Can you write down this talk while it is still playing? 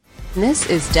This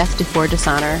is Death Before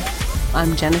Dishonor.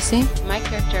 I'm Genesee. My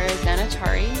character is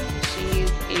Anatari. She's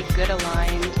a good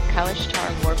aligned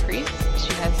Kalishtar war priest.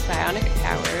 She has psionic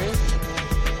powers.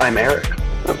 I'm Eric.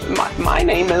 My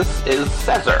name is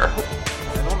Caesar.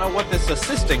 I don't know what this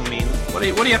assisting means. What do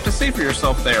you have to say for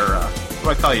yourself there? What do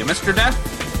I call you, Mr. Death?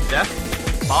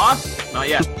 Death? Boss? Not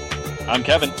yet. I'm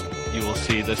Kevin. You will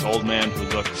see this old man who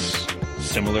looks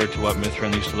similar to what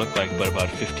Mithrin used to look like, but about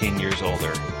 15 years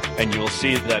older. And you will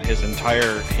see that his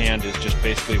entire hand is just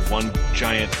basically one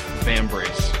giant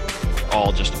vambrace,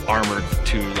 all just armored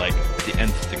to, like, the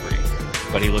nth degree.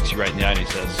 But he looks you right in the eye and he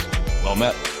says, well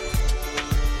met.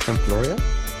 I'm Florian.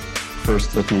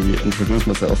 First, let me introduce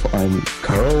myself. I'm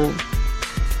Carl. And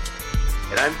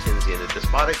I'm Tinsian, the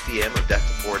despotic DM of Death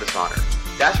Before Dishonor,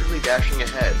 dastardly dashing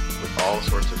ahead with all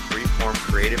sorts of free-form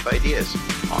creative ideas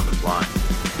on the fly.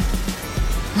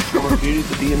 One of the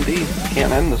beauties of D&D.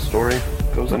 Can't end the story.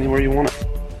 It goes anywhere you want it.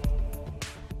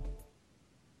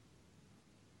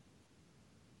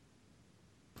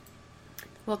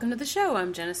 Welcome to the show.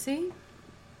 I'm Genesee.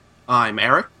 I'm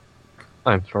Eric.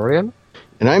 I'm Florian.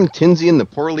 And I'm Tinsian, the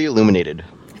poorly illuminated.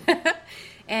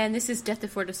 And this is Death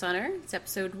Before Dishonor. It's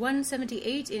episode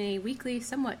 178 in a weekly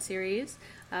somewhat series.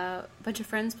 A bunch of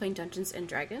friends playing Dungeons &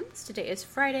 Dragons. Today is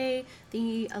Friday,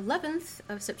 the 11th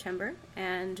of September,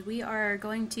 and we are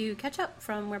going to catch up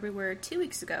from where we were 2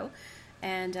 weeks ago.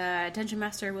 And Dungeon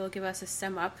Master will give us a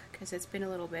sum up, because it's been a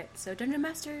little bit. So, Dungeon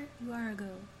Master, you are a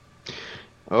go.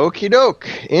 Okie doke.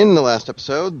 In the last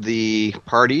episode, the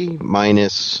party,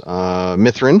 minus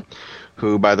Mithrin,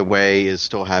 who, by the way, is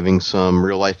still having some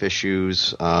real-life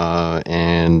issues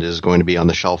and is going to be on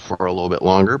the shelf for a little bit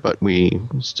longer, but we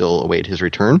still await his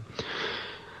return.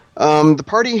 The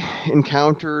party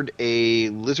encountered a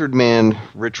lizard man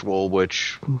ritual,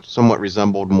 which somewhat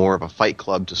resembled more of a fight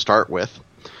club to start with,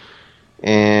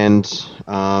 and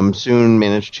soon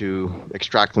managed to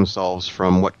extract themselves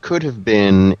from what could have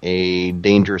been a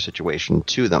dangerous situation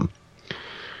to them.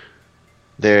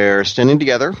 They're standing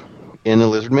together in a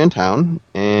Lizardman town,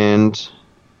 and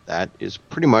that is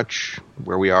pretty much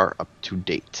where we are up to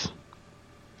date.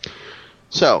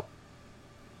 So,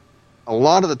 a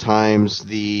lot of the times,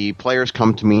 the players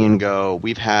come to me and go,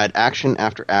 we've had action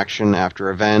after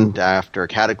event, after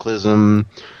cataclysm,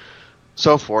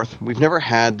 so forth. We've never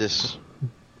had this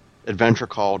adventure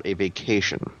called a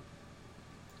vacation.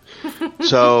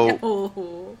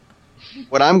 So,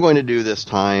 what I'm going to do this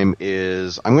time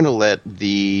is I'm going to let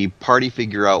the party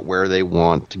figure out where they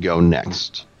want to go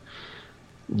next.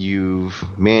 You've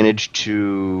managed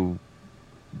to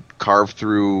carve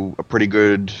through a pretty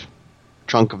good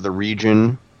chunk of the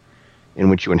region in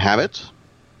which you inhabit.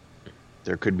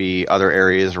 There could be other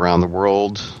areas around the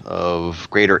world of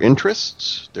greater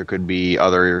interest. There could be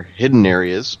other hidden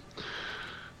areas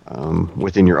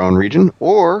within your own region.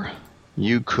 Or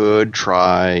you could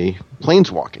try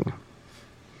planeswalking,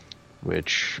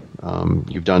 which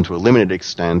you've done to a limited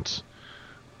extent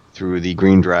through the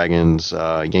Green Dragons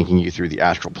yanking you through the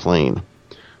astral plane.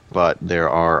 But there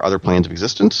are other planes of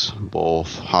existence,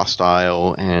 both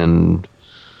hostile and,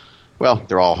 well,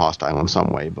 they're all hostile in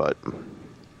some way, but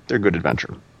they're good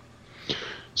adventure.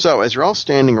 So, as you're all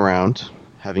standing around,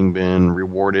 having been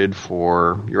rewarded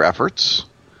for your efforts,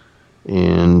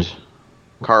 in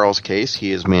Carl's case,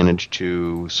 he has managed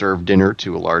to serve dinner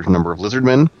to a large number of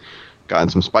lizardmen, gotten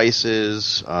some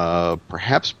spices,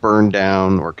 perhaps burned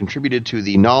down or contributed to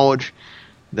the knowledge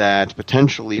that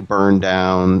potentially burned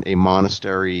down a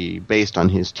monastery based on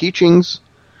his teachings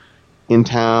in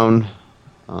town.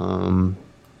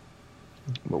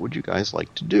 What would you guys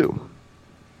like to do?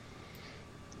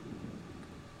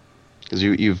 Because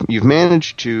you've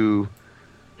managed to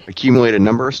accumulate a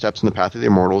number of steps in the path of the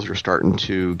immortals. You're starting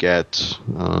to get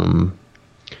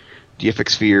deific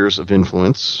spheres of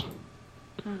influence.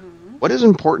 What is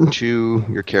important to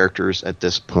your characters at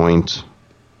this point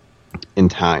in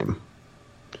time?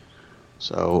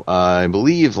 So, I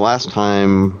believe last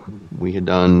time we had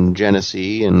done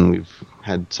Genesee, and we've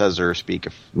had Caesar speak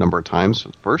a number of times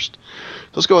first.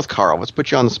 So let's go with Carl. Let's put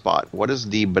you on the spot. What does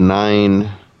the benign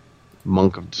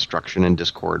monk of destruction and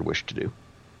discord wish to do?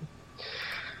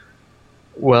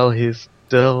 Well, he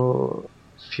still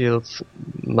feels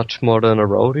much more than a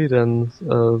roadie than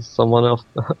someone of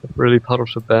really part of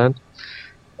the band.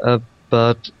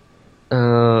 But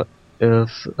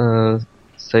if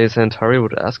say Santari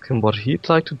would ask him what he'd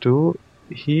like to do,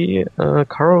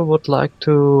 Carl would like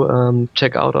to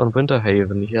check out on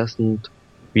Winterhaven. He hasn't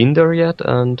been there yet,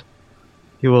 and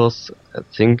he was, I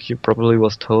think he probably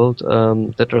was told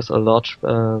that there's a large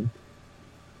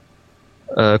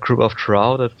group of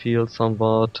Drow that feel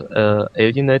somewhat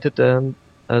alienated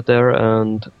there,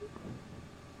 and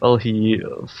well, he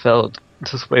felt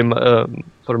this way for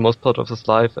the most part of his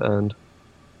life, and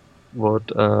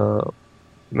would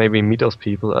maybe meet those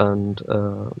people and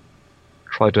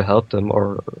try to help them,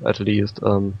 or at least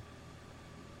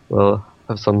well,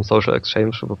 have some social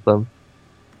exchange with them.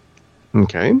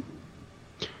 Okay.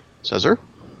 Caesar?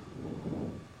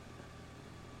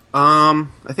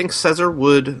 I think Caesar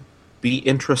would be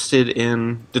interested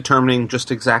in determining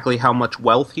just exactly how much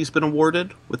wealth he's been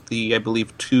awarded with the, I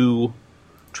believe, 2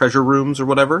 treasure rooms or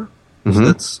whatever. Mm-hmm. So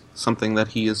that's something that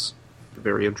he is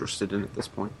very interested in at this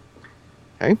point.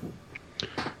 Okay.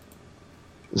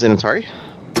 Xanatari?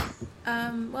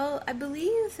 Well, I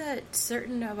believe that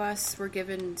certain of us were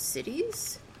given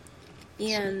cities,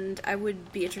 and I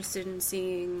would be interested in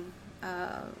seeing,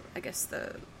 I guess,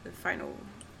 the final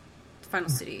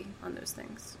city on those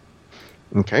things.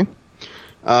 Okay.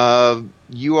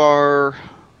 You are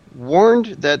warned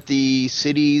that the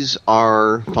cities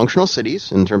are functional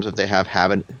cities in terms of they have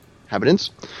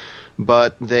inhabitants,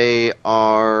 but they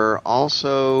are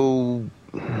also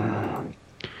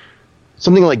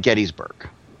something like Gettysburg,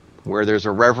 where there's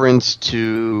a reverence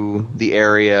to the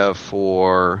area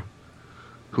for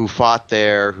who fought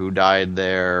there, who died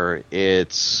there.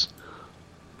 It's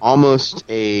almost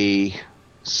a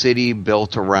city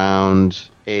built around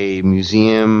a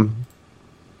museum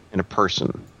and a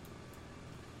person.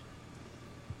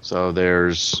 So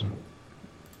there's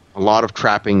a lot of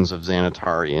trappings of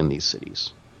Xanatari in these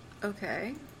cities.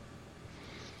 Okay.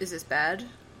 Is this bad?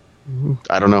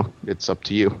 I don't know. It's up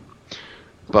to you.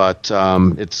 But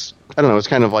it's, I don't know, it's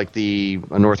kind of like a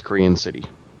North Korean city.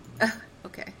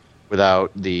 Okay.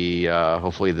 Without the,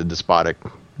 hopefully the despotic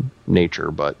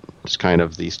nature, but just kind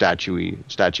of the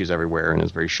statues everywhere, and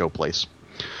it's a very show place.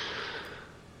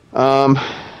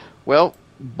 Well,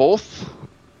 both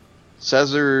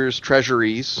Caesar's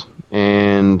treasuries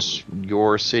and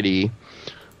your city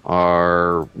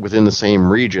are within the same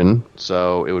region,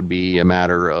 so it would be a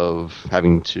matter of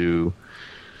having to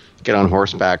get on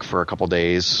horseback for a couple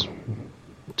days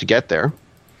to get there.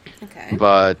 Okay.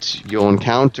 But you'll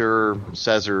encounter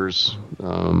Caesar's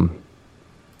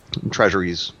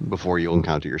treasuries before you'll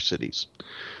encounter your cities.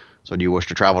 So do you wish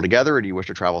to travel together, or do you wish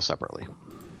to travel separately?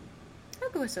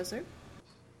 I'll go with Caesar.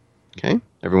 Okay.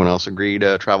 Everyone else agree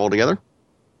to travel together?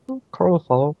 Carl will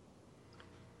follow.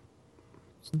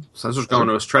 Caesar's going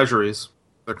to his treasuries.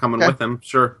 They're coming with him,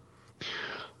 sure.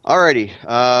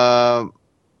 Alrighty.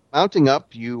 Mounting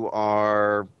up, you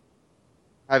are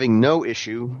having no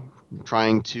issue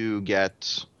trying to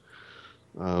get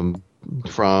from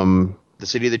the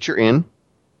city that you're in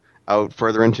out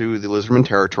further into the Lizardman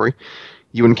territory.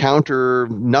 You encounter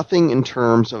nothing in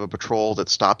terms of a patrol that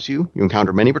stops you. You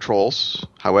encounter many patrols.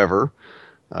 However,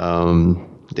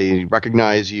 they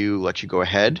recognize you, let you go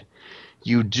ahead.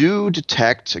 You do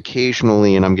detect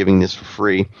occasionally, and I'm giving this for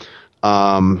free,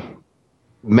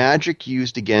 magic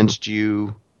used against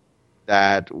you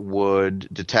that would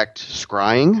detect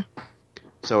scrying.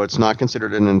 So it's not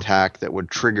considered an attack that would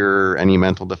trigger any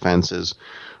mental defenses,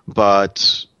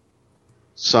 but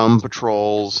some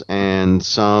patrols and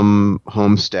some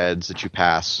homesteads that you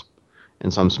pass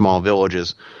and some small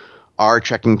villages are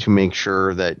checking to make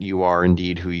sure that you are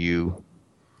indeed who you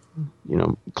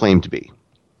claim to be.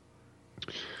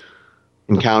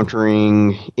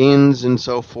 Encountering inns and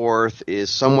so forth is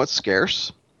somewhat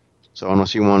scarce. So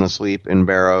unless you want to sleep in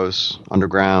barrows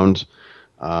underground,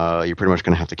 you're pretty much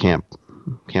going to have to camp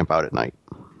out at night.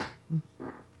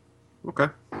 Okay.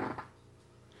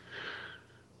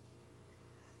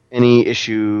 Any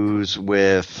issues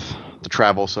with the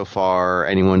travel so far?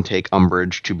 Anyone take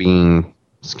umbrage to being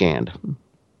scanned?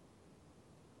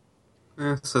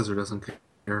 Caesar doesn't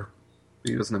care.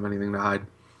 He doesn't have anything to hide.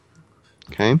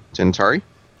 Okay. Xanatari?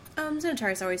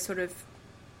 Xanatari's always sort of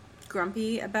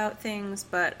grumpy about things,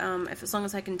 but as long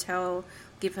as I can tell,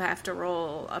 if I have to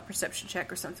roll a perception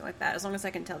check or something like that, as long as I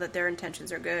can tell that their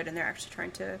intentions are good and they're actually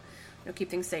trying to keep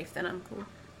things safe, then I'm cool.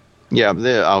 Yeah,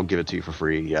 I'll give it to you for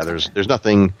free. Yeah, there's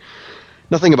nothing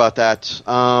about that.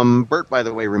 Bert, by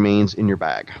the way, remains in your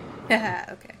bag.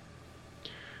 Okay.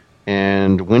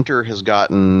 And Winter has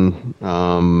gotten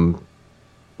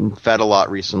fed a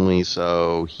lot recently,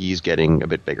 so he's getting a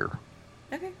bit bigger.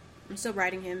 Okay. I'm still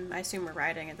riding him. I assume we're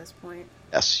riding at this point.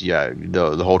 Yes, yeah.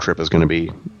 The whole trip is going to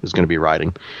be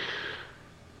riding.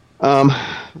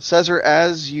 Caesar,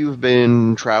 as you've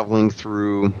been traveling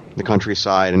through the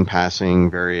countryside and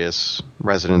passing various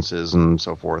residences and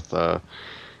so forth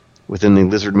within the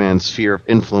Lizardman sphere of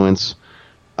influence,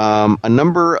 a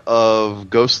number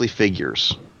of ghostly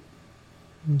figures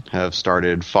have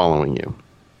started following you.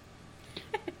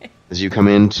 As you come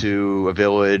into a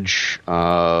village,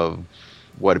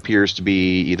 what appears to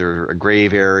be either a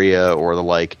grave area or the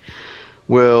like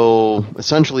will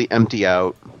essentially empty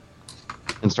out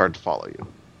and start to follow you.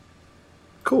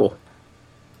 Cool.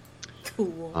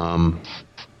 Cool.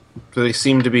 Do they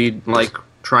seem to be like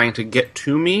trying to get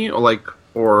to me, or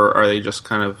are they just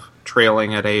kind of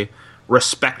trailing at a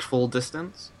respectful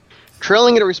distance?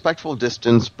 Trailing at a respectful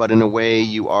distance, but in a way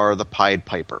you are the Pied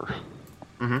Piper.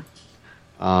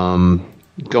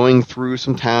 Going through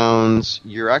some towns,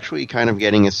 you're actually kind of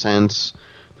getting a sense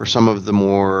for some of the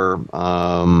more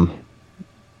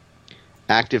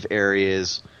active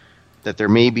areas that there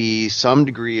may be some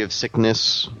degree of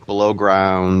sickness below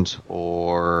ground,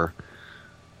 or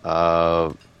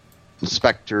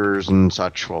specters and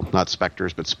such. Well, not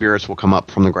specters, but spirits will come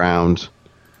up from the ground.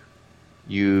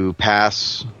 You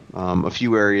pass a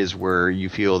few areas where you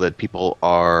feel that people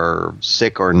are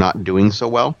sick or not doing so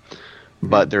well,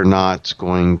 but they're not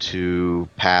going to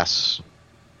pass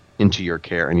into your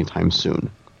care anytime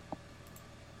soon.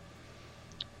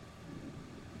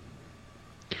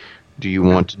 Do you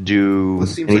want to do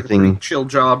This seems anything? like a pretty chill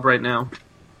job right now.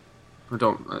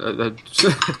 I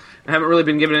haven't really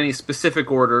been given any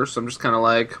specific orders, so I'm just kind of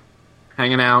like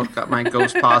hanging out. Got my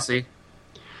ghost posse.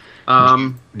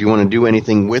 Do you want to do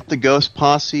anything with the ghost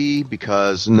posse?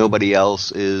 Because nobody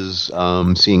else is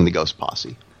seeing the ghost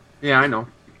posse. Yeah, I know.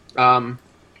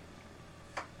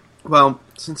 Well,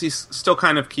 since he's still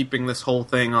kind of keeping this whole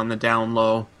thing on the down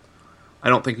low, I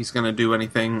don't think he's going to do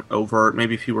anything overt.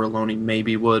 Maybe if he were alone, he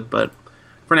maybe would, but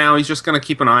for now, he's just going to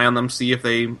keep an eye on them, see if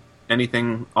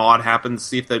anything odd happens,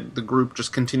 see if the group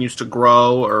just continues to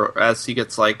grow, or as he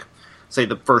gets, like, say,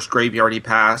 the first graveyard he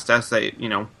passed, as they,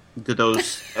 do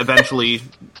those eventually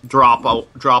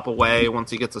drop away once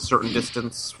he gets a certain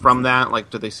distance from that? Like,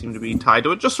 do they seem to be tied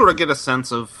to it? Just sort of get a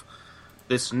sense of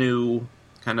this new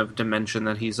kind of dimension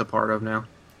that he's a part of now.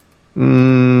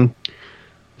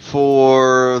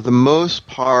 For the most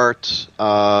part,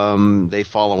 they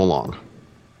follow along.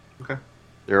 Okay.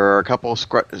 There are a couple of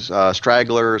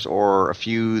stragglers or a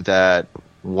few that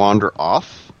wander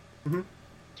off. Mm-hmm.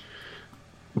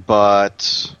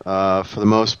 But for the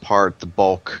most part, the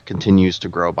bulk continues to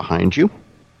grow behind you.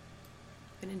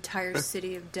 An entire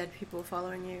city of dead people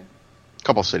following you. A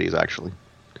couple cities, actually.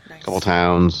 Nice. A couple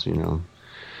towns,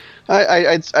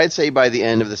 I'd say by the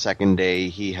end of the second day,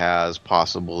 he has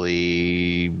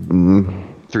possibly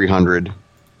 300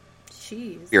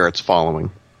 Jeez. spirits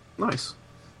following. Nice.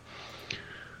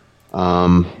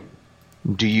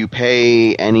 Do you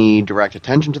pay any direct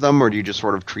attention to them, or do you just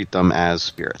sort of treat them as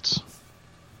spirits?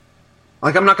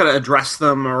 Like, I'm not going to address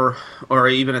them or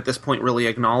even at this point really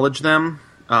acknowledge them.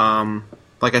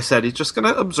 Like I said, he's just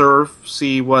going to observe,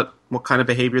 see what kind of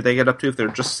behavior they get up to, if they're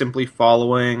just simply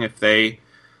following, if they,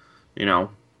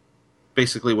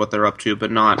 basically what they're up to,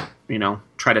 but not,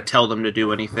 try to tell them to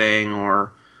do anything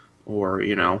or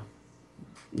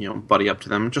buddy up to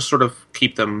them. Just sort of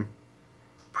keep them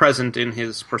present in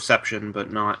his perception,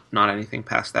 but not anything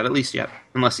past that, at least yet,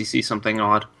 unless he sees something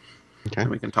odd. Okay. And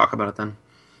we can talk about it then.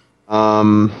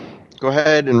 Go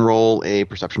ahead and roll a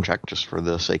perception check just for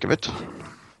the sake of it.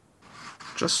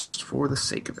 Just for the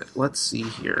sake of it. Let's see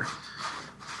here.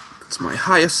 That's my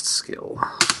highest skill.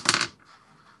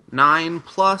 9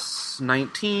 plus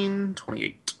 19,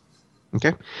 28.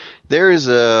 Okay. There is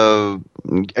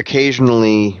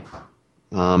occasionally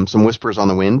some whispers on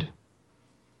the wind.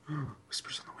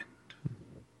 Whispers on the wind.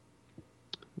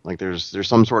 Like there's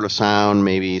some sort of sound,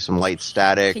 maybe some light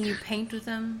static. Can you paint with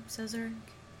them, Cesar?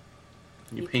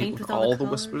 Can you paint with all the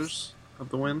whispers of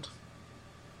the wind?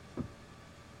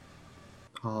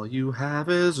 All you have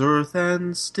is earth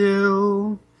and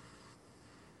still.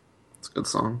 It's a good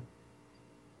song.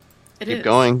 Keep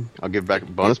going. I'll give back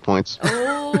bonus points.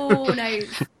 Oh,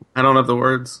 nice. I don't have the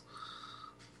words.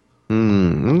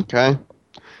 Okay.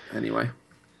 Anyway.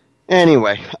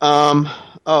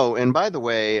 Oh, and by the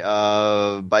way,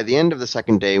 by the end of the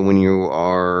second day, when you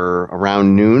are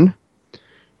around noon,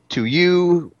 to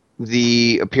you,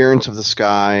 the appearance of the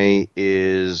sky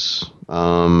is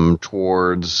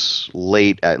towards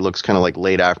late. It looks kind of like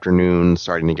late afternoon,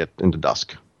 starting to get into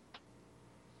dusk.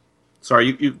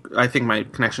 Sorry, you. I think my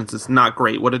connections is not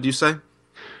great. What did you say?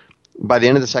 By the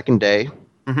end of the second day,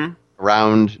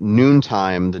 around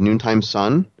noontime, the noontime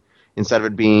sun, instead of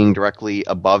it being directly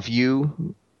above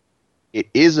you, it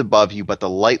is above you, but the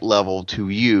light level to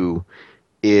you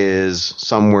is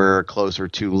somewhere closer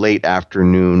to late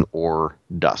afternoon or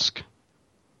dusk.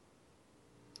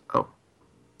 Oh.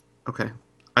 Okay.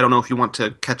 I don't know if you want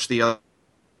to catch the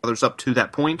others up to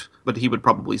that point, but he would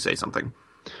probably say something.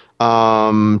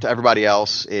 To everybody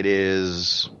else, it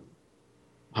is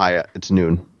it's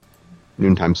noon.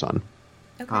 Noontime sun.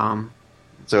 Okay.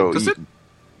 So Does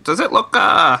it look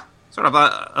sort of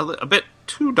a bit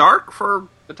too dark for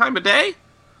the time of day?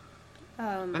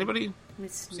 Anybody?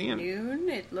 It's seeing? noon.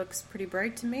 It looks pretty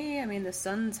bright to me. I mean, the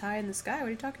sun's high in the sky. What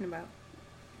are you talking about?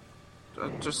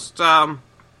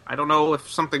 I don't know if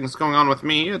something's going on with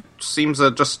me. It seems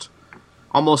just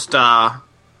almost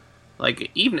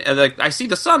like evening. Like I see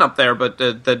the sun up there, but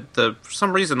for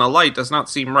some reason the light does not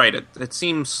seem right. It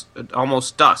seems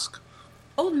almost dusk.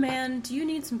 Old man, do you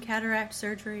need some cataract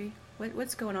surgery?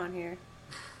 What's going on here?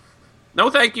 No,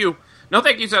 thank you. No,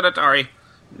 thank you, Senatari.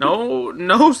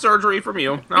 No surgery from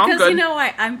you. No, I'm Because good. you know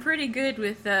I'm pretty good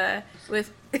with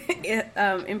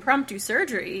impromptu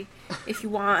surgery. If you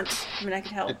want, I mean, I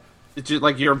could help. It's just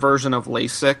like your version of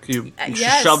LASIK. You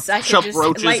Yes, I could shove just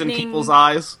roaches in people's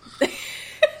eyes.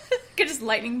 Could just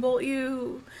lightning bolt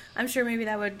you. I'm sure maybe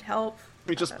that would help.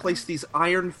 We just place these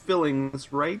iron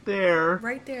fillings right there.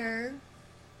 Right there.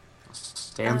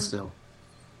 Stand still.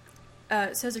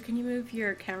 Cesar, can you move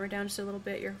your camera down just a little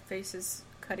bit? Your face is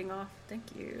cutting off. Thank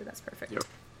you. That's perfect. Yep.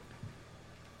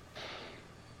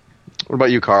 what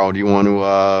about you, Carl? Do you want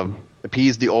to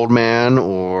appease the old man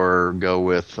or go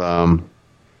with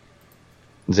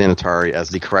Xanatari as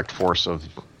the correct force of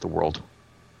the world?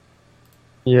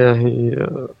 Yeah, he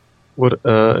would.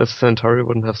 If Centauri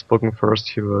wouldn't have spoken first,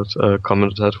 he would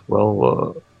comment that.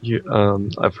 Well,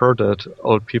 I've heard that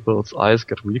old people's eyes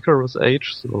get weaker with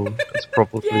age, so that's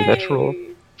probably Yay! natural.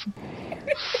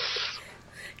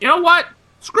 You know what?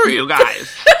 Screw you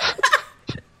guys.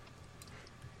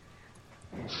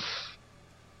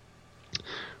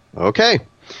 Okay.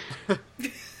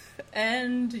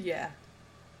 And yeah.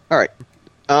 All right.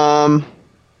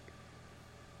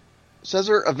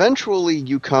 Cesar, eventually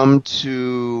you come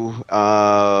to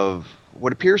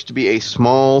what appears to be a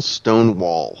small stone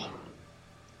wall.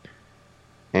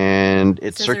 And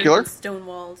it's Cesar circular. is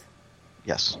stone-walled.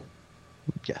 Yes.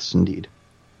 Yes, indeed.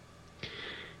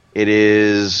 It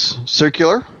is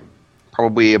circular,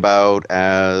 probably about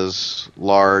as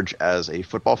large as a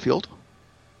football field.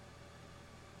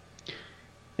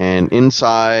 And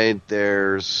inside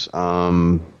there's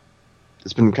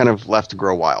it's been kind of left to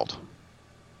grow wild.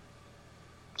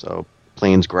 So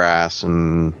plains grass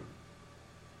and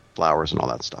flowers and all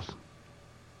that stuff.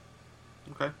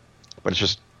 Okay. But it's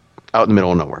just out in the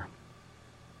middle of nowhere.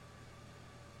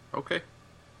 Okay.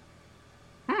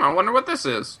 I wonder what this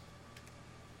is.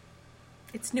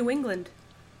 It's New England.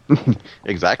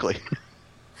 Exactly.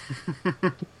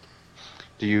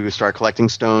 Do you start collecting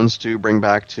stones to bring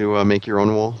back to make your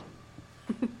own wall?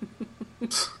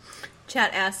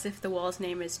 Chat asks if the wall's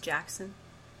name is Jackson.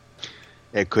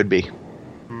 It could be.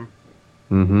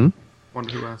 Mm-hmm. Wonder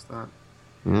who asked that.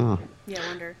 Yeah.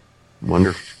 Yeah,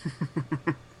 wonder.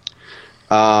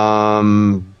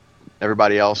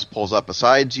 Everybody else pulls up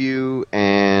beside you,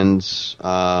 and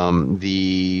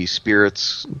the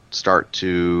spirits start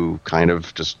to kind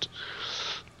of just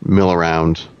mill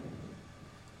around.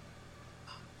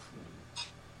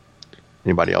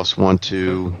 Anybody else want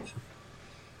to?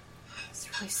 There's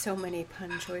really so many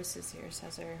pun choices here,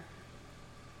 Cesar.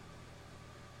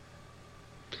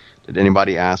 Did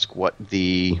anybody ask what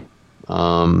the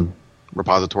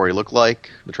repository looked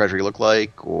like, the treasury looked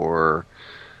like, or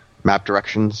map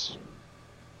directions?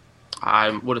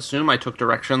 I would assume I took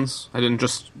directions. I didn't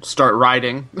just start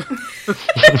riding.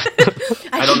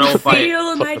 I don't know if I-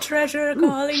 feel my treasure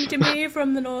calling to me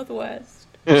from the northwest.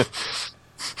 It's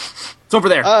over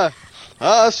there.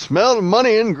 Smell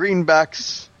money in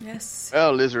greenbacks. Yes.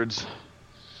 Oh, lizards.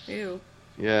 Ew.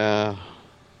 Yeah,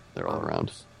 they're all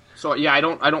around. So yeah, I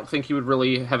don't think he would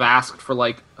really have asked for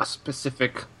like a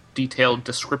specific detailed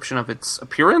description of its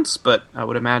appearance, but I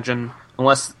would imagine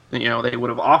unless they would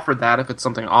have offered that if it's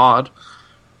something odd.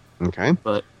 Okay.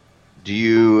 But Do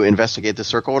you investigate the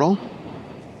circle at all?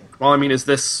 well, I mean, is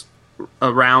this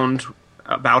around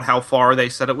about how far they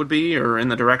said it would be, or in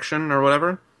the direction, or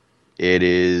whatever? It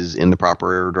is in the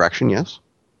proper direction, yes.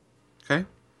 Okay.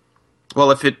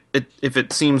 Well, if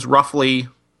it seems roughly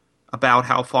about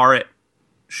how far it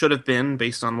should have been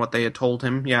based on what they had told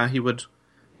him, yeah, he would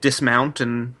dismount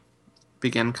and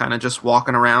begin kind of just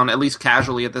walking around, at least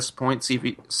casually at this point, see if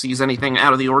he sees anything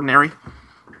out of the ordinary.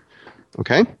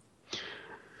 Okay.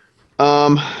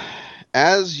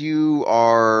 As you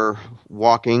are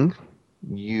walking,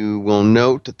 you will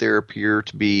note that there appear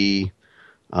to be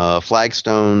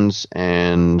flagstones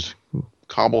and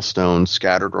cobblestones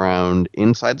scattered around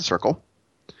inside the circle.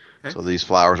 Okay. So these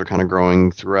flowers are kind of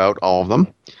growing throughout all of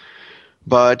them.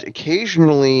 But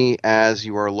occasionally, as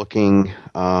you are looking,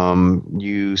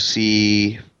 you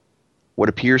see what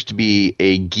appears to be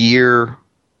a gear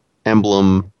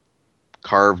emblem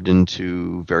carved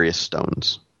into various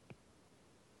stones.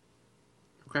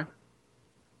 Okay.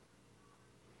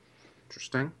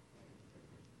 Interesting.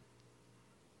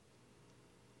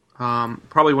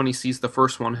 Probably when he sees the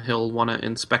first one, he'll want to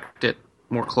inspect it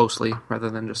more closely rather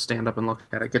than just stand up and look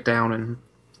at it. Get down and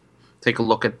take a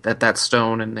look at that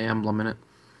stone and the emblem in it.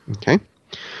 Okay.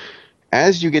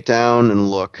 As you get down and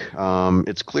look,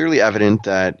 it's clearly evident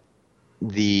that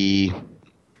the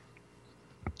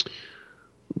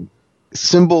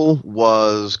symbol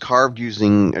was carved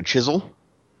using a chisel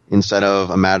instead of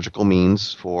a magical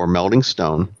means for melting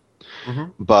stone,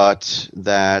 but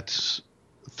that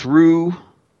through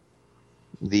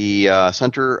the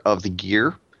center of the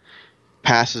gear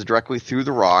passes directly through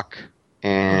the rock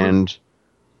and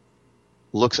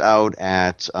looks out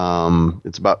at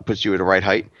puts you at a right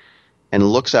height and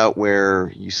looks out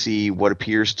where you see what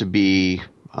appears to be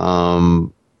a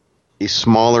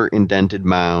smaller indented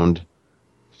mound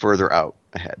further out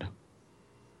ahead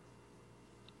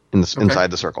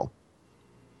inside the circle.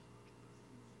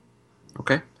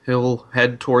 Okay, he'll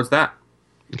head towards that.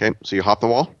 Okay, so you hop the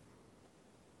wall?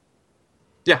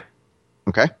 Yeah.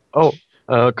 Okay. Oh,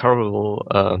 Carl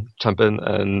will jump in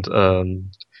and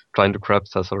trying to grab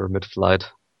Cesar mid-flight.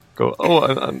 Go,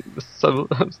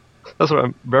 Cesar,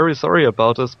 I'm very sorry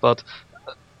about this, but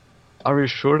are we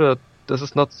sure that this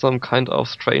is not some kind of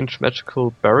strange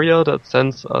magical barrier that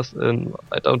sends us in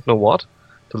I don't know what?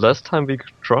 The last time we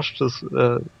crossed this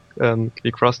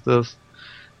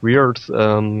weird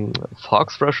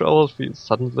fog threshold,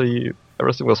 suddenly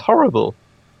everything was horrible.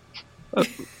 I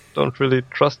don't really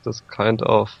trust this kind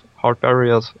of hard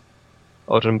barriers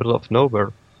out in the middle of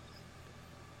nowhere.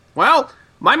 Well,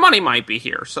 my money might be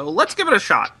here, so let's give it a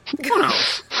shot. Who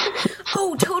knows?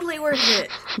 Oh, totally worth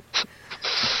it.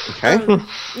 Okay.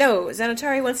 No,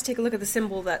 Xanatari wants to take a look at the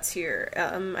symbol that's here.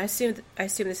 I assume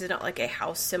this is not like a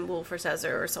house symbol for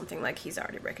Cesar or something like he's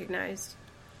already recognized.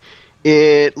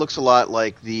 It looks a lot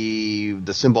like the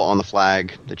symbol on the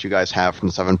flag that you guys have from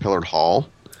the Seven-Pillared Hall.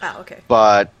 Ah, okay.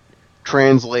 But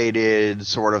translated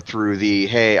sort of through the,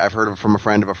 hey, I've heard of it from a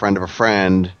friend of a friend of a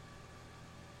friend.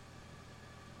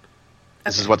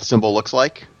 This is what the symbol looks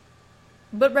like.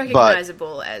 But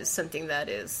recognizable as something that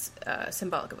is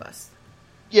symbolic of us.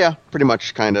 Yeah, pretty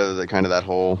much kind of that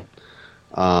whole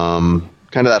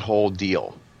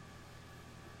deal.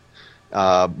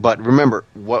 But remember,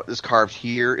 what is carved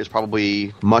here is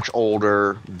probably much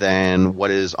older than what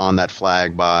is on that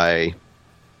flag by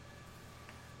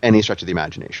any stretch of the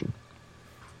imagination.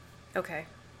 Okay.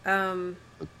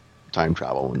 Time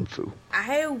travel and foo.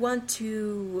 I want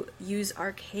to use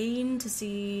Arcane to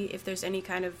see if there's any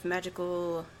kind of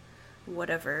magical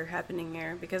whatever happening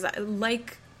here. Because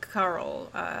like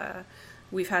Carl,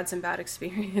 we've had some bad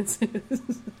experiences.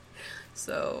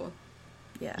 So,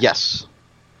 yeah. Yes.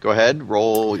 Go ahead,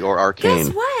 roll your Arcane.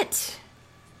 Guess what?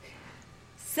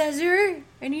 Cesar,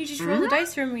 I need you to roll the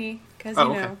dice for me. Because,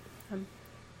 okay. I'm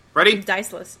Ready?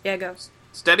 diceless. Yeah, go.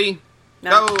 Steady.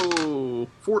 No. Go!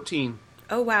 14.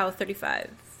 Oh, wow, 35.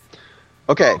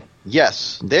 Okay,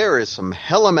 yes, there is some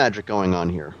hella magic going on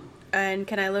here. And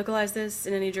can I localize this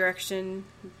in any direction?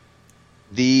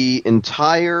 The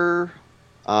entire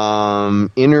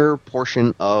inner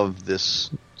portion of this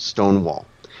stone wall.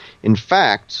 In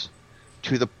fact,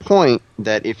 to the point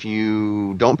that if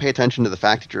you don't pay attention to the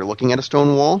fact that you're looking at a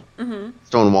stone wall,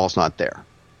 stone wall's not there.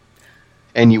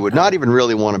 And you would not even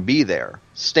really want to be there,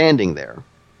 standing there.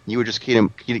 You would just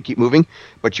keep moving,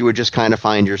 but you would just kind of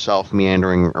find yourself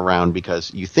meandering around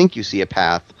because you think you see a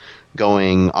path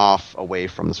going off away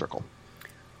from the circle.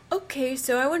 Okay,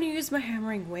 so I want to use my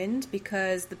Hammering Wind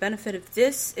because the benefit of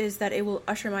this is that it will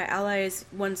usher my allies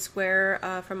one square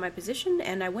from my position,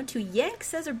 and I want to yank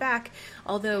Cesar back,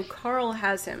 although Carl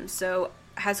has him. So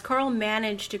has Carl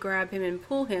managed to grab him and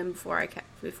pull him before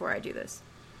I do this?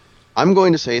 I'm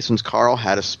going to say, since Carl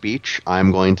had a speech,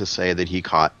 I'm going to say that he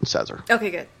caught Cesar.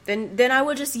 Okay, good. Then I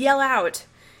will just yell out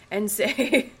and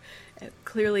say,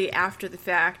 clearly after the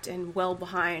fact and well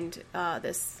behind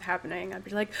this happening, I'd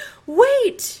be like,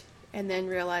 wait! And then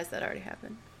realize that already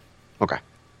happened. Okay.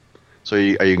 So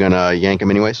are you going to yank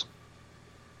him anyways?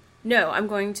 No, I'm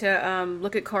going to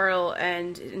look at Carl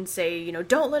and say,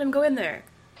 don't let him go in there.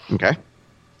 Okay.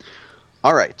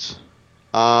 All right.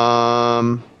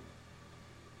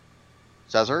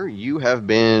 Cesar, you have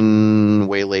been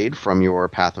waylaid from your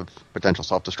path of potential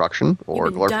self-destruction or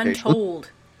glorification. Done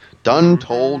told. Done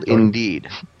told indeed.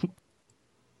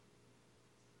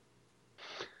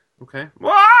 Okay.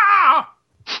 Wah!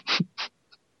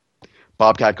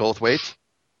 Bobcat Goldthwait,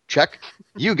 check.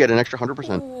 You get an extra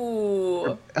 100%.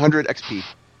 Ooh. 100 XP.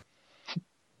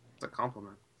 It's a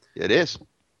compliment. It is.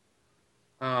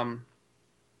 Okay.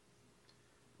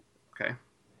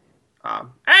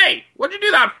 Hey, what'd you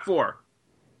do that for?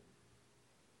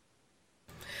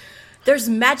 There's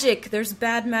magic. There's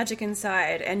bad magic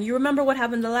inside. And you remember what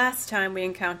happened the last time we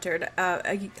encountered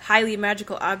a highly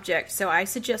magical object. So I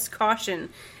suggest caution.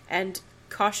 And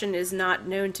caution is not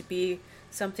known to be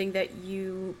something that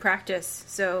you practice.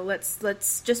 So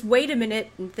let's just wait a minute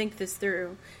and think this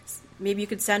through. Maybe you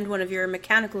could send one of your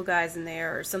mechanical guys in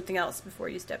there or something else before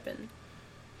you step in.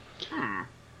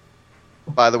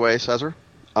 By the way, Cesar,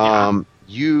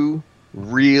 you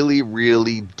really,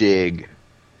 really dig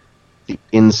the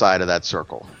inside of that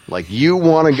circle. Like, you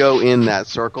want to go in that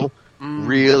circle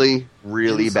really,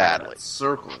 really Inside badly. That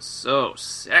circle is so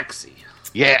sexy.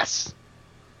 Yes.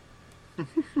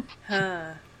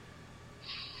 Huh.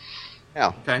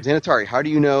 Now, Okay. Xanatari, how do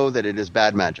you know that it is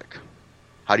bad magic?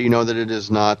 How do you know that it is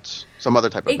not some other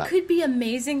type of It magic? could be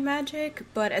amazing magic,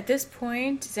 but at this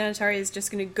point, Xanatari is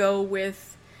just going to go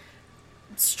with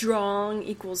strong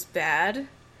equals bad.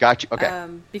 Got you. Okay.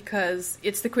 Because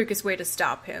it's the quickest way to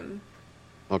stop him.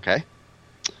 Okay.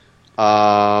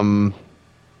 Carl?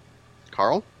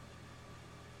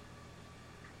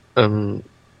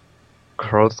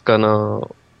 Carl's gonna,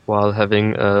 while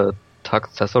having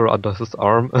tucked Cesar under his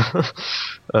arm,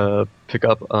 pick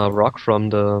up a rock from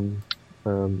the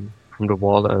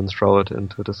wall and throw it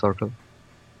into the circle.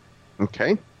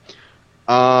 Okay.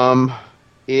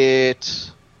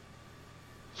 It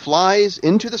flies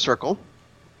into the circle.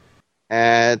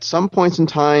 At some points in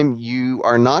time, you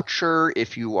are not sure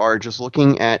if you are just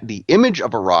looking at the image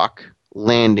of a rock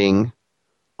landing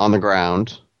on the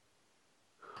ground,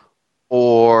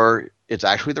 or it's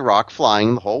actually the rock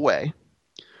flying the whole way.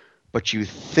 But you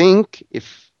think,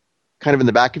 if kind of in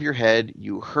the back of your head,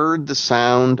 you heard the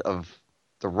sound of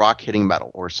the rock hitting metal,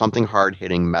 or something hard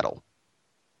hitting metal.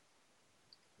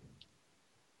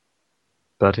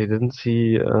 But he didn't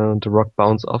see the rock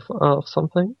bounce off of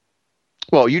something?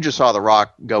 Well, you just saw the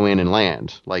rock go in and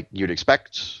land, like you'd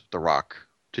expect the rock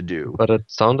to do. But it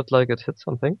sounded like it hit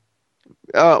something.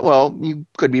 Well, you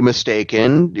could be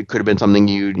mistaken. It could have been something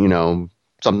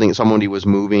somebody was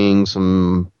moving,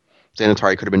 some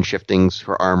Xanatari could have been shifting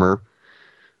her armor.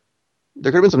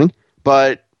 There could have been something,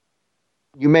 but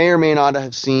you may or may not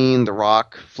have seen the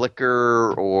rock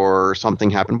flicker or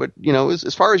something happen. But,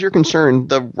 as far as you're concerned,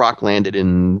 the rock landed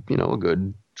in, a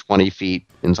good 20 feet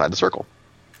inside the circle.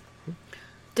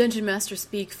 Dungeon Master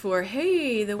speak for,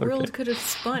 hey, the world Okay. could have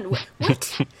spun.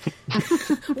 What?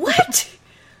 What?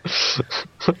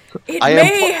 It I am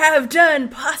may have done,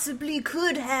 possibly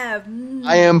could have.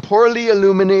 I am poorly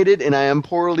illuminated, and I am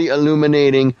poorly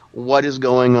illuminating what is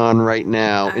going on right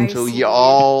now I until see. you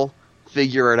all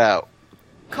figure it out.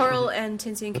 Carl and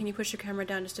Tinsian, can you push your camera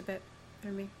down just a bit for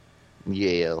me?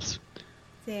 Yes.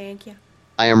 Thank you.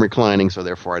 I am reclining, so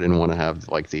therefore I didn't want to have,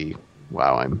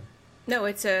 I'm... No,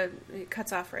 it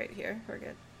cuts off right here. We're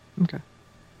good. Okay.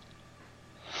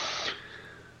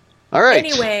 All right.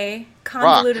 Anyway,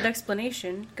 convoluted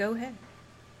explanation. Go ahead.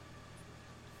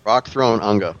 Rock thrown,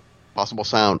 Unga. Possible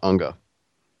sound, Unga.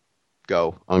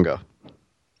 Go, Unga.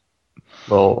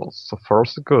 Well, so far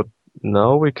so good.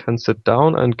 Now we can sit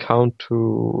down and count to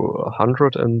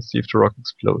 100 and see if the rock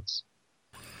explodes.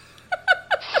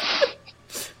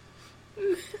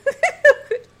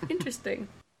 Interesting.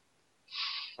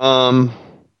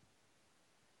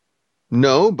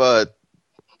 No, but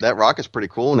that rock is pretty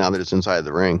cool now that it's inside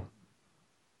the ring.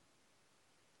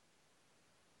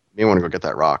 You may want to go get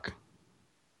that rock.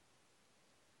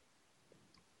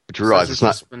 But you realize it's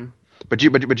not. But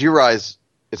you realize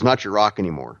it's not your rock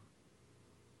anymore.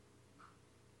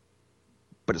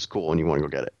 But it's cool, and you want to go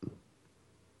get it.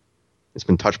 It's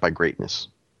been touched by greatness.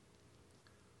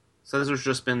 Cesar's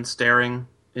just been staring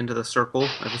into the circle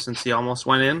ever since he almost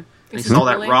went in. And he Is saw he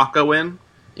that pulling? rock go in.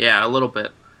 Yeah, a little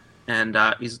bit. And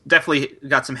he's definitely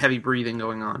got some heavy breathing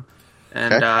going on.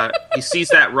 And Okay. he sees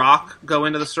that rock go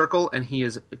into the circle, and he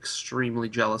is extremely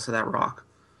jealous of that rock.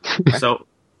 So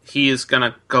he is going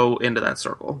to go into that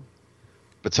circle.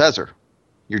 But Cesar,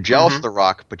 you're jealous of the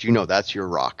rock, but you know that's your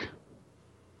rock.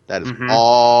 That is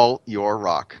all your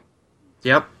rock.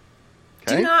 Yep.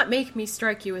 Okay? Do not make me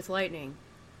strike you with lightning.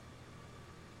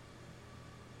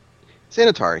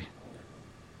 Xanatari,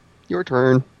 your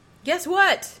turn. Guess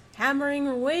what?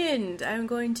 Hammering Wind. I'm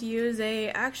going to use a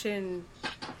action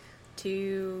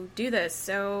to do this.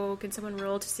 So can someone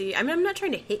roll to see? I mean, I'm not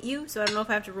trying to hit you, so I don't know if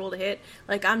I have to roll to hit.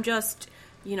 Like, I'm just,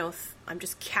 I'm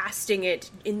just casting it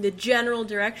in the general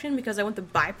direction because I want the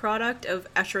byproduct of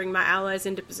ushering my allies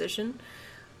into position.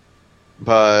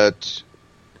 But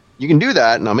you can do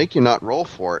that, and I'll make you not roll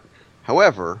for it.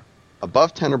 However,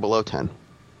 above 10 or below 10?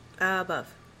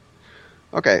 Above.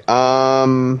 Okay,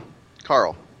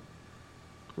 Carl.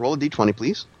 Roll a d20,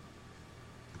 please.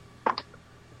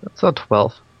 That's a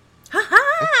 12. Ha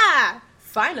ha!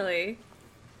 Finally.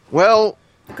 Well,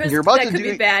 Because you're about that to could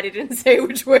do. be bad. He didn't say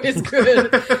which way is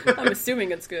good. I'm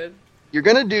assuming it's good. You're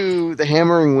going to do the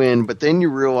hammering wind, but then you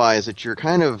realize that you're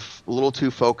kind of a little too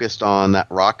focused on that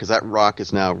rock, because that rock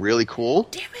is now really cool.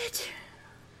 Damn it.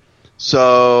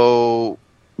 So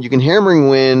you can hammering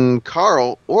wind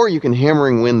Carl, or you can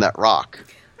hammering wind that rock.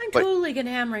 I'm But- totally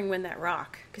gonna hammering win that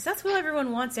rock. Because that's what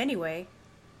everyone wants anyway.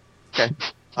 Okay.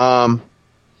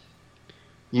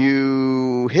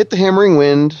 You hit the hammering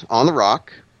wind on the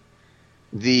rock.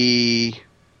 The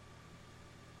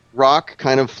rock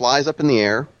kind of flies up in the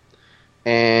air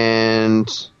and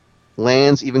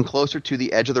lands even closer to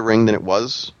the edge of the ring than it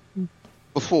was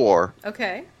before.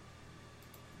 Okay.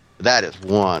 That is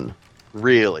one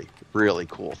really, really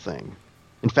cool thing.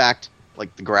 In fact,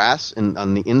 like the grass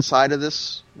on the inside of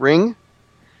this ring,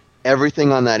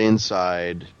 everything on that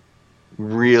inside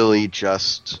really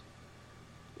just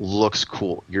looks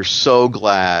cool. You're so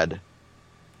glad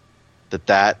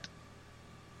that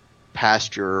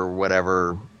pasture or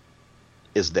whatever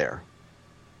is there.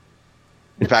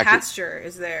 In The fact, pasture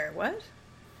is there. What?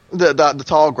 the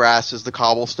tall grasses, the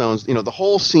cobblestones, the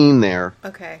whole scene there,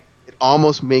 Okay. it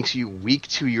almost makes you weak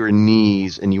to your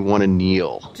knees and you want to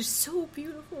kneel. Just so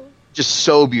beautiful. Just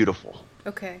so beautiful.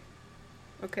 Okay.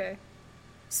 Okay.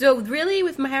 So really,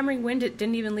 with my hammering wind, it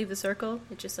didn't even leave the circle?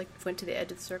 It just, went to the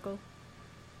edge of the circle?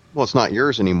 Well, it's not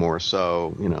yours anymore,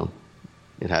 so,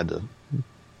 it had to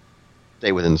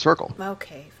stay within the circle.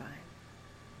 Okay, fine.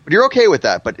 But you're okay with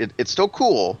that, but it's still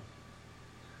cool.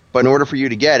 But in order for you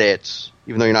to get it,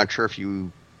 even though you're not sure if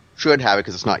you should have it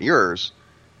because it's not yours,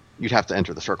 you'd have to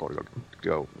enter the circle to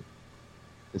go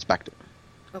inspect it.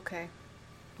 Okay.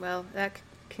 Well, that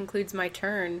concludes my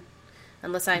turn.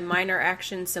 Unless I minor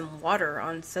action some water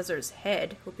on Caesar's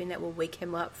head, hoping that will wake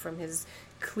him up from his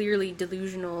clearly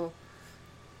delusional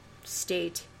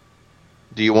state.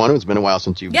 Do you want to? It's been a while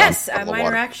since you've Yes, done a puddle of minor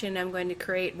water. action. I'm going to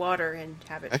create water and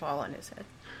have it Okay. fall on his head.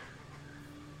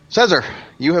 Caesar,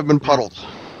 you have been puddled.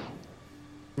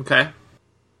 Okay.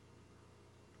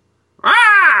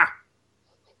 Ah!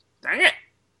 Dang it!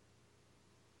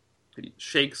 He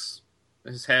shakes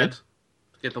his head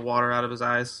to get the water out of his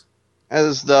eyes.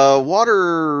 As the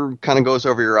water kind of goes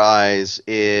over your eyes,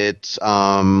 it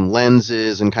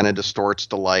lenses and kind of distorts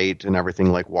the light and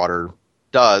everything like water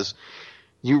does.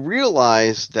 You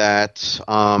realize that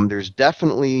there's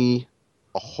definitely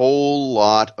a whole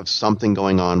lot of something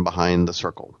going on behind the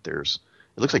circle. It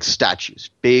looks like statues,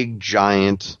 big,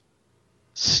 giant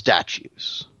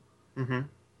statues. Mm-hmm.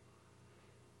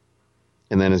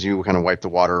 And then as you kind of wipe the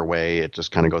water away, it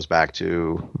just kind of goes back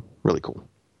to really cool.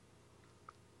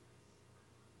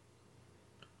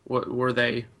 What were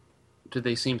they? Did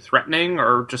they seem threatening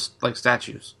or just like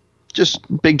statues? Just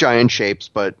big, giant shapes,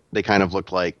 but they kind of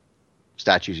look like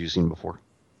statues you've seen before.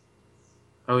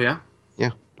 Oh yeah?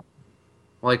 Yeah.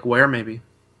 Like where maybe?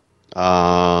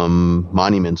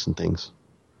 Monuments and things.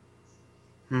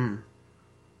 Weeping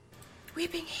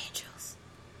angels.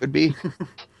 Could be.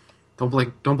 Don't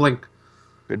blink. Don't blink.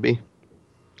 Could be.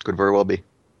 Could very well be.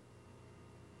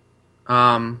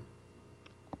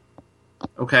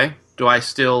 Okay. Am I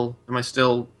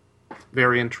still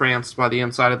very entranced by the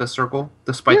inside of the circle,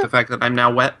 despite the fact that I'm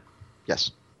now wet?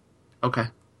 Yes. Okay.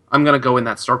 I'm gonna go in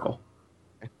that circle.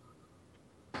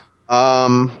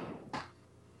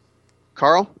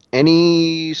 Carl,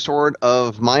 any sort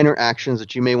of minor actions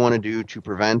that you may want to do to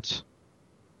prevent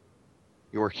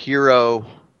your hero,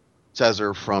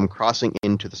 Caesar, from crossing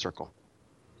into the circle?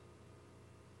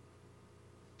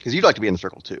 Because you'd like to be in the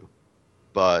circle too,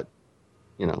 but,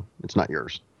 it's not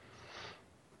yours.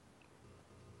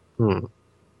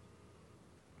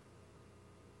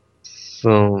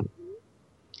 So,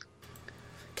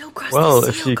 Don't cross Well, the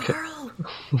if seal, you ca- Carl.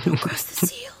 Don't cross the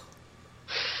seal.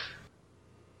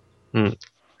 I'm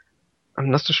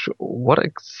not so sure what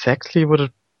exactly would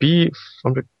it be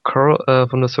from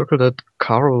the circle that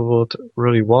Carl would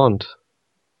really want.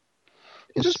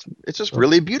 It's just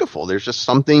really beautiful. There's just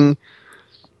something in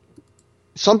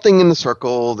the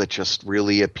circle that just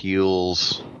really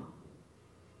appeals.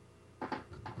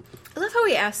 I love how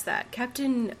he asked that.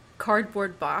 Captain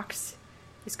Cardboard Box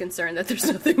is concerned that there's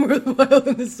nothing worthwhile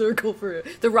in the circle for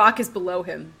the rock is below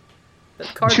him. But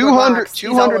Cardboard 200, Box, he's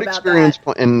all about experience that.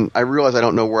 points, and I realize I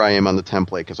don't know where I am on the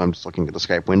template because I'm just looking at the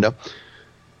Skype window.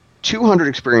 200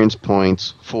 experience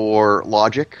points for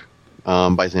Logic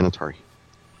by Xanatari.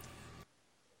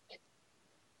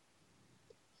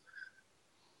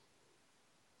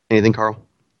 Anything, Carl?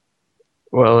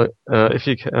 Well, if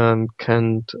he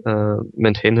can't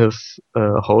maintain his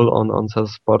hold on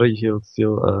Cesar's body, he'll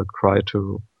still try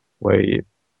to grab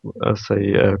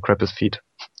his feet,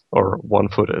 or 1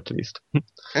 foot at least.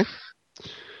 Okay.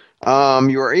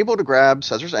 You are able to grab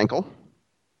Cesar's ankle,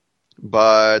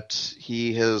 but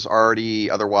he has already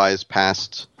otherwise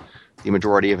passed the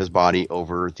majority of his body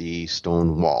over the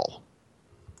stone wall.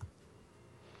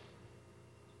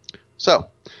 So,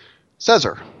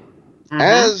 Cesar,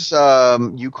 as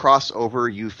you cross over,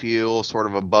 you feel sort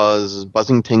of a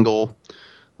buzzing tingle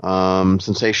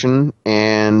sensation,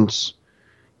 and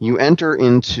you enter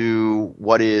into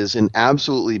what is an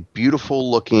absolutely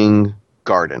beautiful-looking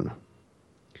garden.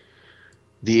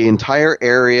 The entire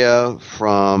area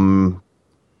from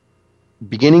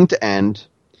beginning to end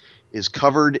is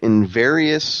covered in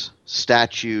various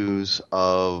statues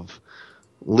of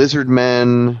lizard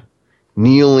men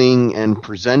kneeling and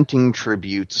presenting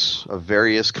tributes of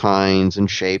various kinds and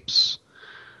shapes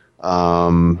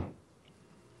to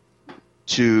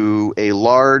a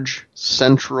large,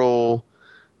 central,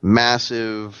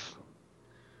 massive,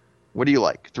 what do you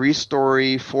like?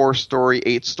 3-story, 4-story,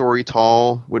 8-story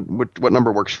tall? What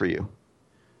number works for you?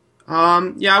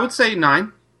 Yeah, I would say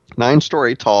 9.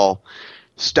 9-story tall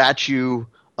statue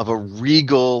of a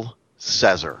regal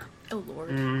Caesar. Oh, Lord.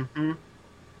 Mm-hmm.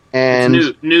 And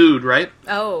it's nude, right?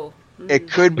 Oh.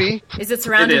 it could be. Is it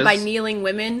surrounded It by is. kneeling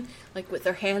women, like with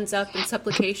their hands up in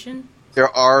supplication? There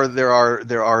are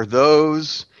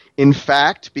those. In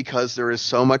fact, because there is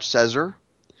so much Caesar,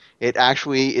 it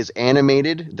actually is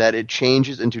animated that it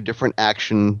changes into different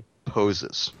action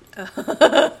poses.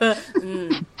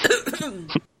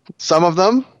 Some of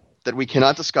them that we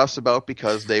cannot discuss about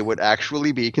because they would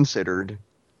actually be considered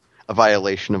a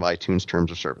violation of iTunes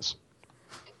terms of service.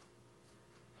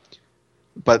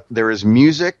 But there is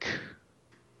music.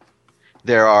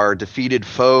 There are defeated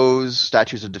foes,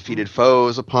 statues of defeated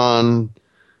foes upon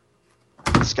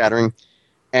scattering.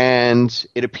 And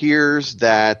it appears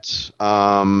that,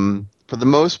 for the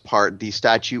most part, the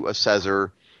statue of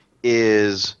Caesar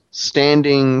is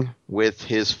standing with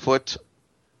his foot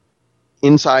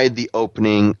inside the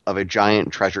opening of a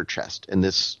giant treasure chest. And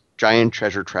this giant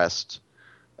treasure chest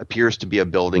appears to be a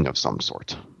building of some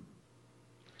sort.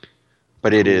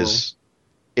 But it is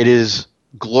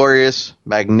glorious,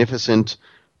 magnificent,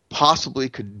 possibly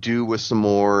could do with some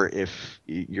more if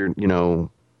you're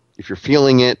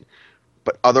feeling it.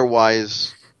 But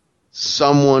otherwise,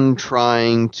 someone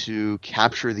trying to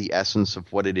capture the essence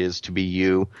of what it is to be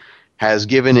you has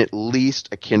given at least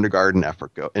a kindergarten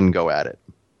effort go at it.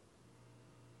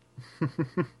 I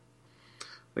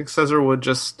think Caesar would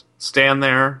just stand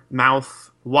there,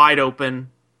 mouth wide open,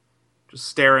 just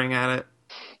staring at it.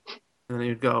 And then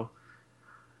he'd go,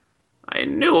 I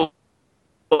knew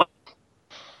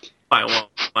I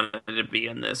wanted to be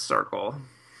in this circle.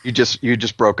 You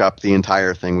just broke up the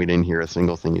entire thing. We didn't hear a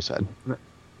single thing you said.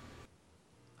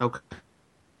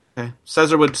 Okay.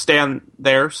 Caesar would stand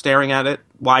there staring at it,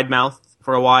 wide mouthed,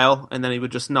 for a while, and then he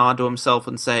would just nod to himself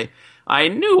and say, I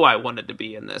knew I wanted to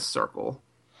be in this circle.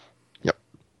 Yep.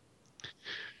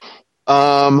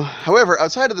 However,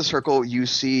 outside of the circle, you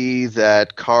see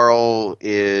that Carl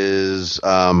has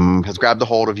grabbed a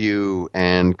hold of you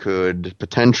and could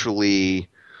potentially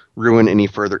ruin any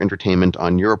further entertainment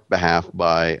on your behalf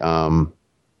by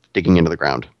digging into the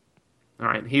ground. All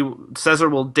right. Caesar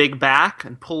will dig back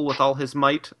and pull with all his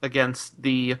might against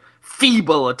the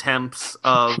feeble attempts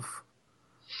of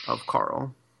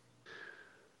Carl.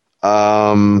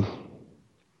 Carl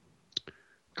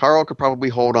could probably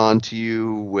hold on to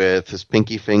you with his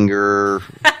pinky finger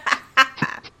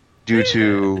due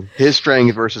to his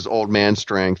strength versus old man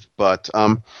strength, but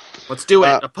let's do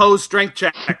it. Opposed strength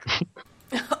check.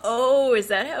 Oh, is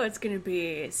that how it's going to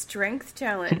be? Strength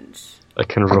challenge. I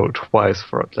can roll twice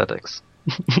for athletics.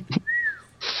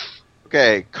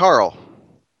 Okay, Carl.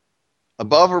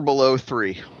 Above or below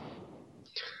 3?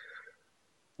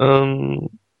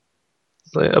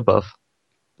 Say above.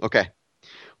 Okay.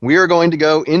 We are going to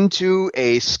go into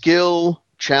a skill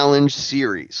challenge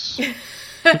series.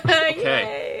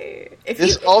 Yay!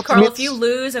 Ultimate... Carl, if you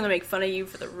lose, I'm going to make fun of you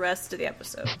for the rest of the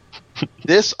episode.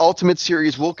 This ultimate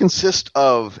series will consist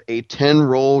of a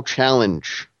 10-roll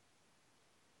challenge.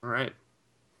 All right.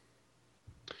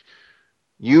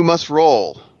 You must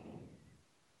roll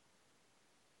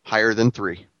higher than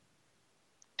 3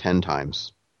 10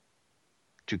 times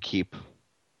to keep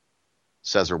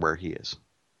Caesar where he is.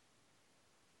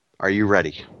 Are you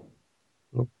ready?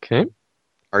 Okay.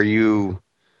 Are you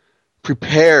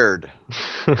prepared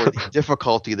for the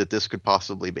difficulty that this could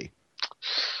possibly be?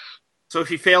 So if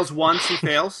he fails once, he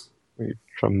fails?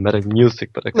 dramatic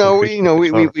music, but I No, can't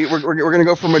we're going to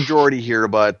go for majority here,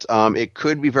 but it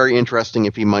could be very interesting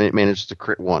if he manages to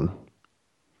crit one.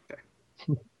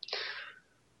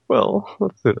 Well,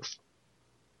 let's do this.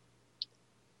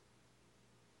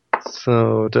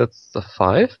 So that's a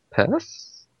 5,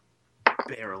 pass.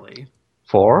 Barely.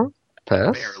 4,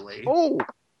 pass. Barely. Oh!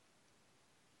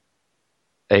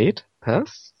 8,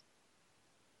 pass.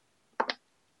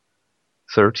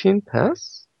 13,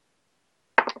 pass.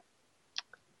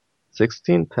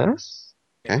 16, pass.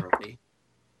 Okay. Barely.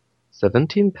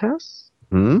 17, pass.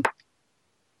 Hmm?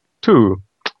 2.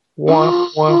 Wah,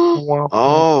 wah, wah.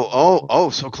 Oh,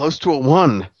 so close to a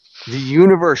 1. The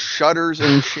universe shudders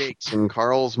and shakes in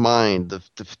Carl's mind.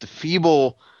 The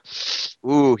feeble...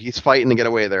 Ooh, he's fighting to get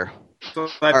away there. So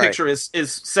that All picture is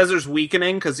Caesar's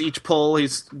weakening because each pull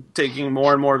he's taking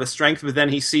more and more of his strength, but then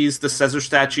he sees the Caesar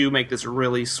statue make this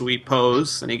really sweet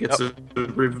pose, and he gets a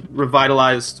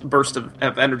revitalized burst of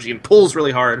energy and pulls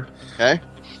really hard. Okay?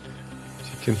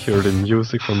 You can hear the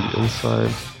music from the inside.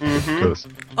 Mm-hmm. It goes,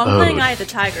 I'm playing Eye of the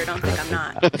Tiger, don't think I'm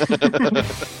not.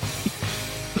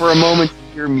 For a moment,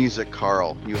 you hear music,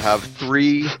 Carl. You have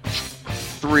three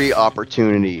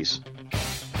opportunities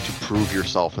to prove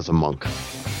yourself as a monk.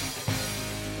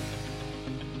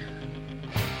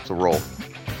 So roll.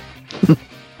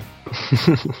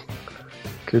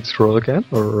 Kids roll again,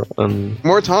 or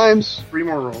More times. 3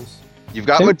 more rolls. You've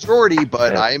got Okay. majority,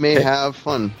 but Yeah. I may Okay. have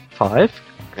fun. 5.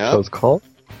 Yep. Close call.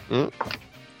 Yep.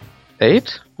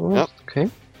 8. Oh, Yep. Okay.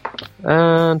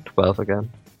 And 12 again.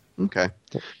 Okay.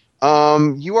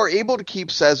 You are able to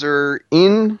keep Caesar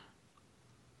in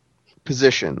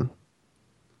position.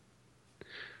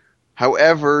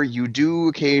 However, you do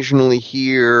occasionally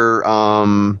hear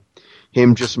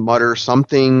him just mutter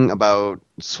something about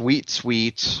sweet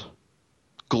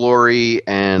glory,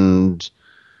 and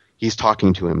he's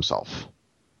talking to himself.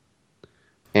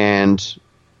 And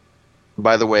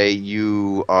by the way,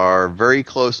 you are very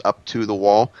close up to the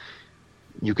wall.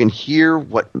 You can hear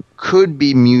what could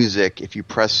be music if you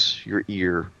press your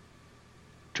ear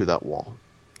to that wall.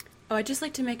 Oh, I'd just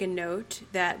like to make a note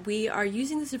that we are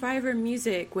using the Survivor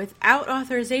music without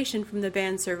authorization from the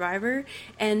band Survivor,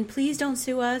 and please don't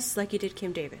sue us like you did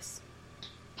Kim Davis.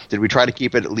 Did we try to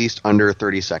keep it at least under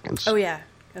 30 seconds? Oh, yeah.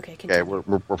 Okay, Okay, continue.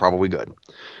 we're probably good.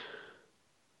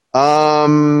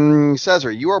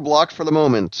 Caesar, you are blocked for the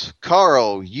moment.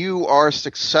 Carl, you are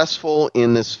successful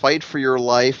in this fight for your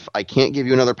life. I can't give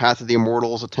you another Path of the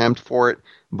Immortals attempt for it,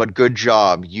 but good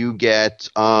job. You get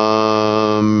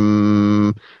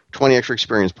 20 extra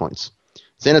experience points.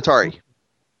 Xanatari,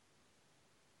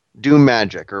 Doom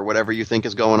Magic, or whatever you think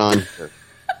is going on here.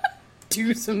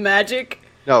 Do some magic.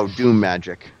 No, Doom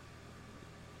Magic.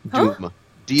 Huh? Doom.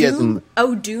 D as in...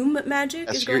 Doom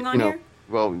magic is going on here?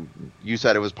 Well, you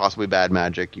said it was possibly bad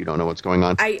magic. You don't know what's going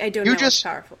on. I don't You know just-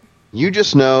 what's powerful. You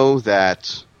just know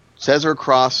that Caesar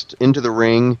crossed into the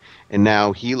ring, and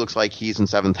now he looks like he's in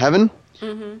seventh heaven.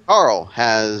 Mm-hmm. Carl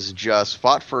has just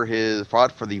fought for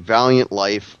the valiant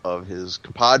life of his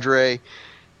compadre,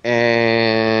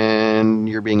 and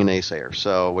you're being a naysayer.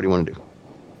 So, what do you want to do?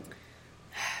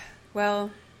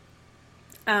 Well,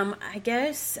 I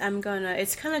guess I'm gonna...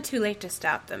 It's kind of too late to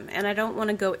stop them, and I don't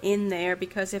want to go in there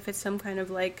because if it's some kind of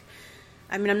like...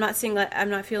 I mean, I'm not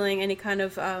feeling any kind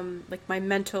of like my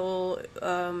mental,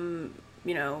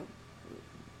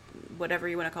 whatever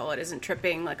you want to call it, isn't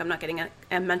tripping. Like I'm not getting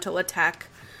a mental attack.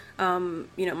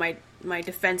 My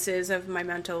defenses of my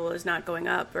mental is not going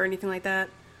up or anything like that.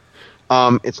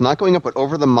 It's not going up, but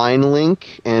over the mind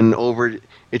link and over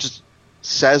it just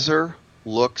Caesar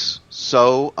looks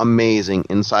so amazing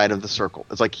inside of the circle.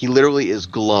 It's like he literally is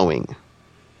glowing.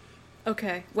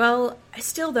 Okay. Well,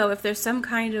 still though, if there's some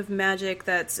kind of magic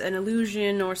that's an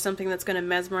illusion or something that's going to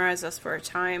mesmerize us for a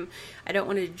time, I don't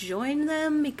want to join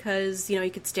them because, you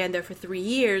could stand there for 3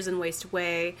 years and waste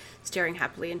away staring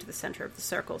happily into the center of the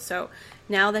circle. So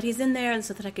now that he's in there and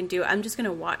something I can do, I'm just going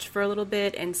to watch for a little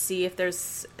bit and see if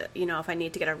there's, if I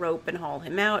need to get a rope and haul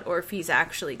him out or if he's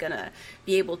actually going to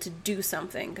be able to do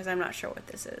something because I'm not sure what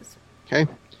this is. Okay.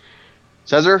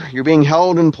 Caesar, you're being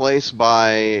held in place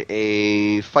by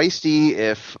a feisty,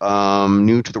 if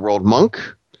new to the world monk.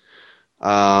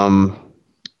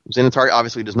 Xanatari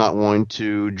obviously does not want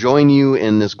to join you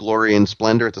in this glory and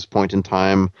splendor at this point in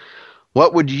time.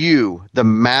 What would you, the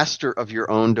master of your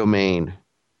own domain,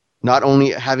 not only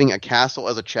having a castle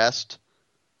as a chest,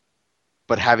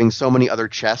 but having so many other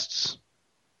chests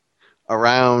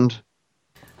around?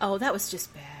 Oh, that was just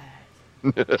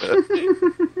bad.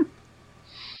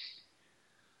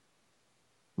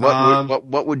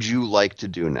 What would you like to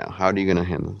do now? How are you going to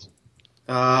handle this?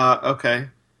 Okay.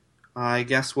 I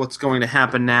guess what's going to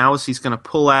happen now is he's going to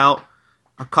pull out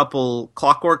a couple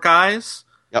clockwork eyes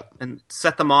Yep. and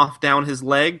set them off down his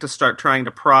leg to start trying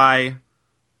to pry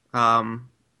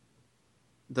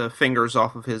the fingers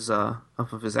off of his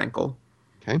ankle.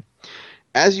 Okay.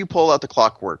 As you pull out the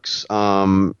clockworks,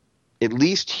 at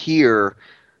least here,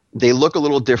 they look a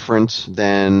little different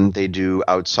than they do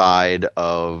outside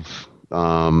of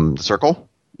the circle.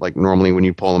 Like normally when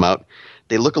you pull them out,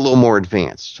 they look a little more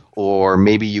advanced. Or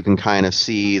maybe you can kind of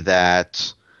see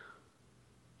that,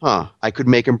 I could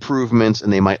make improvements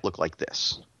and they might look like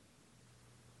this.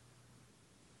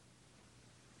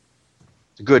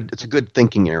 It's a good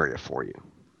thinking area for you.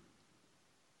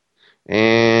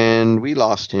 And we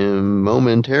lost him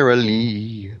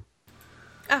momentarily.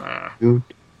 Do,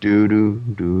 do, do,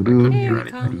 do, do, Here do,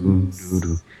 it comes. do,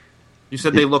 do. You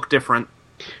said they look different.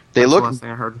 They That's look the last thing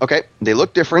I heard. okay. They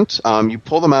look different. You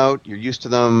pull them out. You're used to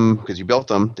them because you built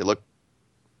them. They look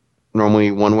normally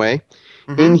one way.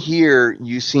 In here,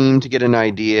 you seem to get an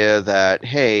idea that,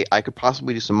 hey, I could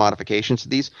possibly do some modifications to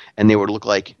these, and they would look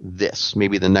like this,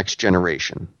 maybe the next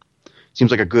generation. Seems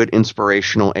like a good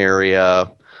inspirational area.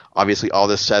 Obviously, all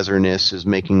this Caesarness is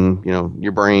making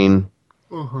your brain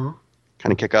kind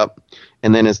of kick up.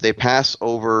 And then as they pass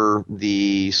over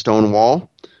the stone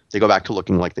wall, they go back to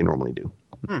looking like they normally do.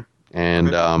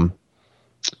 And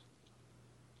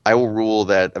I will rule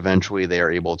that eventually they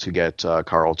are able to get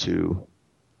Carl to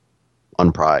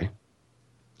unpry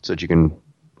so that you can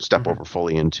step over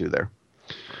fully into there.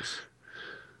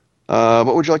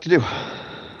 What would you like to do?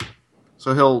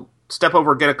 So he'll step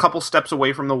over, get a couple steps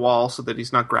away from the wall so that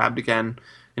he's not grabbed again,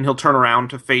 and he'll turn around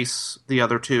to face the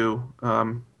other two.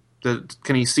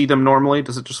 Can he see them normally?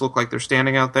 Does it just look like they're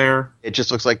standing out there? It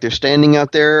just looks like they're standing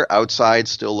out there. Outside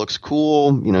still looks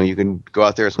cool. You can go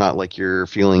out there. It's not like you're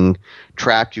feeling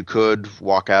trapped. You could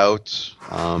walk out.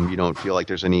 You don't feel like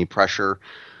there's any pressure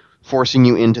forcing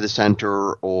you into the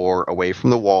center or away from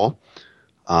the wall.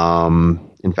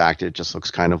 In fact, it just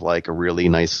looks kind of like a really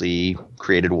nicely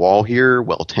created wall here,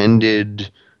 well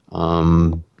tended,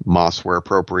 moss where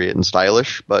appropriate and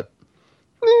stylish, but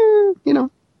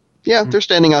they're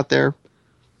standing out there.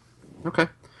 Okay.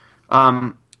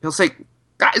 He'll say,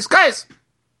 "Guys,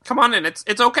 come on in.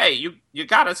 It's okay. You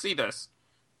gotta see this."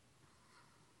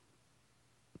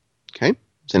 Okay,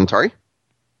 Xanatari.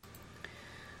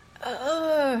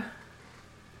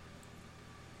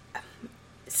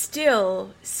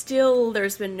 Still,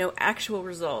 there's been no actual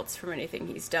results from anything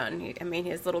he's done.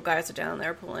 His little guys are down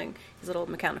there pulling, his little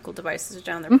mechanical devices are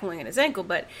down there pulling at his ankle,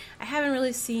 but I haven't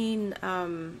really seen,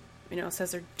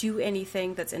 Caesar do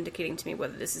anything that's indicating to me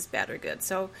whether this is bad or good.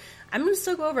 So I'm going to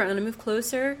still go over. I'm going to move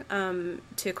closer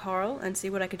to Carl and see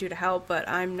what I can do to help, but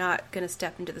I'm not going to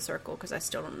step into the circle because I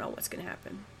still don't know what's going to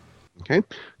happen. Okay.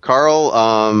 Carl,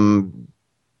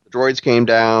 droids came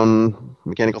down,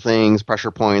 mechanical things,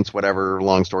 pressure points, whatever,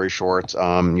 long story short.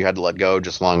 You had to let go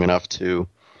just long enough to...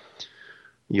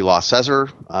 You lost Caesar.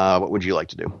 What would you like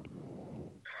to do?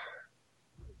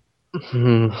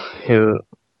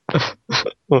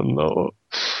 Oh no.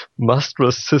 Must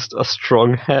resist a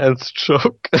strong hands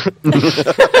choke.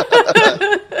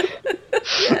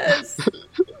 Yes!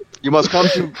 You must come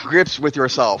to grips with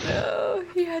yourself. Oh,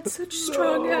 he had such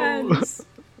strong hands.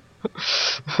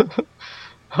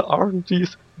 Aren't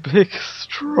these big,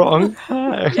 strong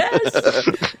hands?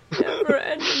 Yes!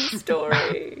 Never-ending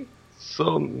story.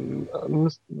 So, I'm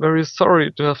very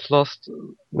sorry to have lost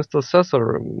Mr.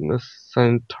 Caesar, Miss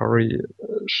Centauri.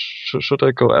 Should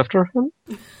I go after him?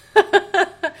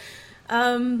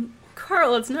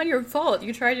 Carl, it's not your fault.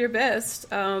 You tried your best.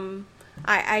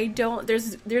 I don't...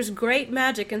 There's great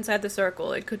magic inside the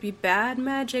circle. It could be bad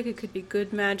magic. It could be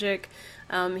good magic.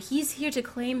 He's here to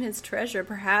claim his treasure.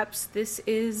 Perhaps this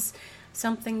is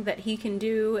something that he can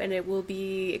do and it will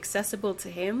be accessible to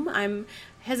him. I'm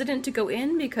hesitant to go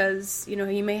in because,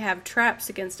 he may have traps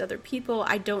against other people.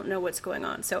 I don't know what's going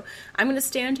on. So I'm going to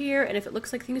stand here, and if it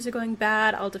looks like things are going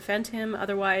bad, I'll defend him.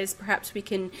 Otherwise, perhaps we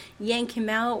can yank him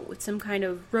out with some kind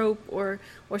of rope or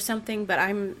something, but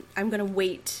I'm going to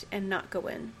wait and not go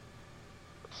in.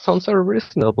 Sounds very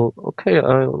reasonable. Okay,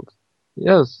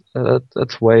 yes,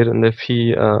 let's wait, and if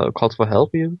he calls for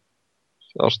help,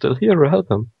 I'll still here to help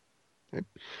him. Okay.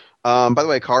 By the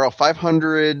way, Carl,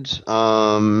 500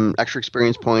 extra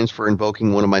experience points for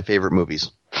invoking one of my favorite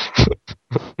movies.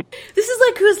 This is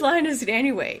like whose line is it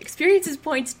anyway? Experiences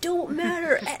points don't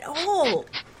matter at all.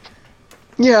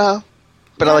 Yeah,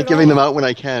 but I like giving them out when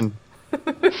I can. As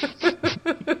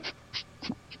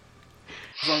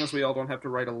long as we all don't have to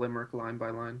write a limerick line by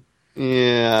line.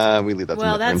 Yeah, we leave that to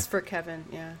Well, Mithrin. that's for Kevin,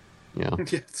 yeah. Yeah. Yeah,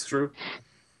 it's true.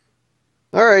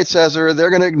 All right, Caesar, they're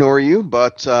going to ignore you,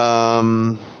 but, they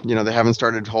haven't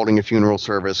started holding a funeral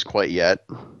service quite yet,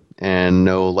 and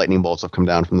no lightning bolts have come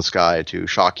down from the sky to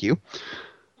shock you.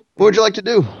 What would you like to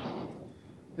do?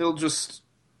 He'll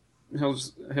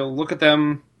look at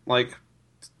them like,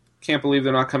 can't believe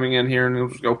they're not coming in here, and he'll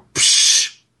just go,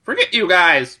 psh, forget you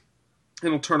guys!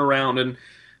 And he'll turn around and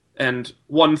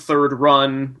 1/3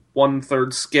 run,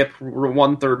 1/3 skip,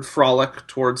 1/3 frolic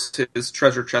towards his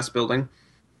treasure chest building.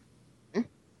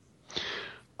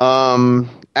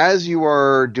 As you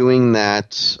are doing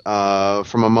that,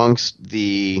 from amongst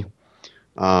the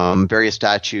various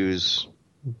statues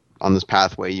on this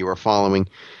pathway you are following,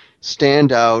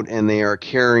 stand out, and they are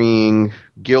carrying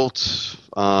gilded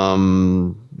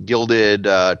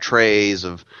trays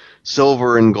of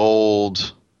silver and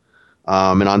gold,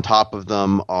 and on top of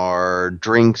them are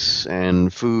drinks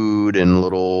and food and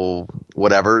little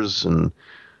whatevers, and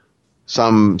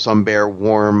some bear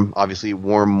warm,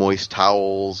 moist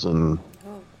towels. And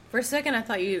For a second, I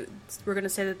thought you were going to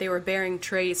say that they were bearing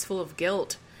trays full of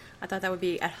guilt. I thought that would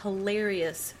be a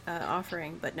hilarious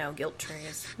offering, but no, guilt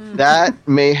trays. That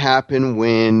may happen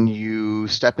when you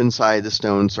step inside the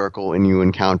stone circle and you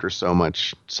encounter so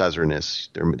much Caesarness.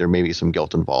 There may be some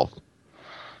guilt involved.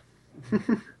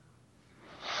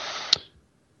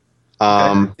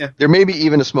 Yeah. There may be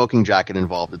even a smoking jacket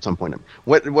involved at some point.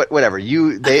 Whatever.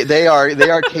 They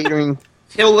are catering.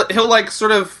 He'll like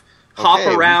sort of hop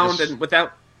Okay, around and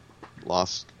without.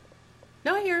 Lost.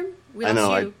 No, I hear him. We I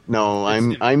lost know.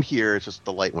 you. I'm here. It's just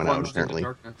the light went out apparently.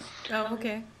 Oh,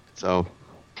 okay. So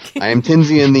I am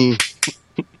Tinsy in the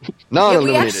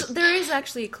non-illuminated. There is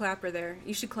actually a clapper there.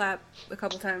 You should clap a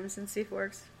couple times and see if it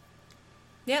works.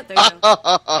 Yeah, there you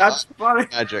go. That's funny.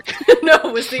 Magic. No,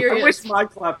 it was serious. I wish my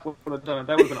clap would have done it.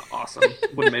 That would have been awesome.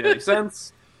 Wouldn't have made any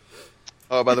sense.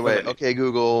 Oh, by the way, okay,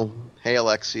 Google. Hey,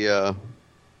 Alexia.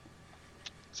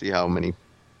 See how many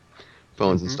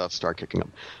phones and stuff start kicking up.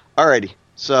 Alrighty.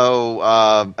 So,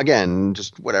 again,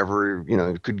 just whatever,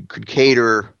 could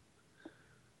cater,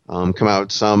 come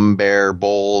out some bear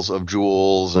bowls of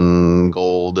jewels and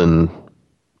gold and...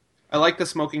 I like the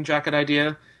smoking jacket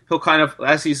idea. He'll kind of,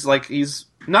 as he's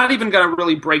not even going to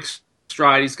really break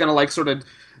stride, he's going to sort of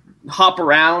hop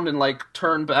around and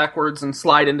turn backwards and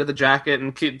slide into the jacket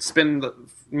and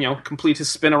complete his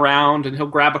spin around, and he'll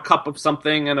grab a cup of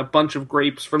something and a bunch of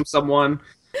grapes from someone.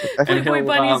 Playboy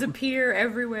bunnies appear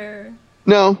everywhere.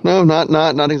 No,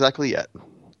 not exactly yet.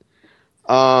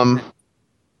 So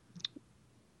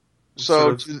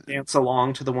sort of dance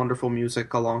along to the wonderful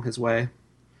music along his way.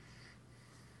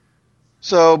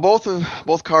 So both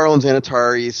Carl and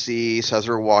Xanatari see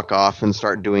Caesar walk off and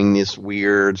start doing this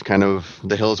weird kind of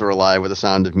 "the hills are alive" with the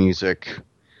sound of music.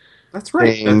 That's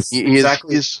right. That's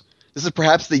exactly. This is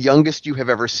perhaps the youngest you have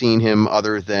ever seen him,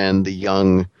 other than the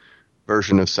young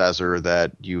version of Caesar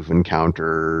that you've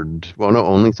encountered. Well, no,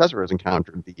 only Caesar has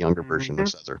encountered the younger version of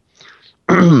Caesar.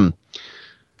 But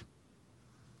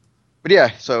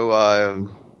yeah,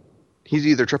 so he's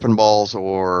either tripping balls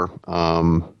or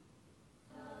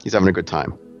he's having a good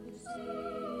time.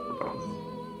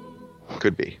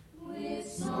 Could be.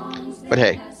 But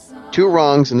hey, 2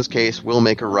 wrongs in this case will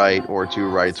make a right, or 2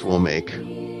 rights will make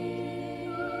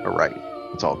a right.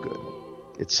 It's all good.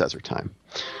 It's Caesar time.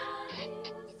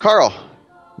 Carl,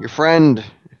 your friend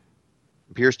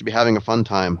appears to be having a fun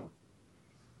time.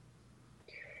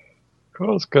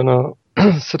 Carl's gonna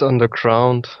sit on the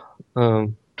ground,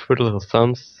 twiddle his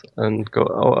thumbs, and go,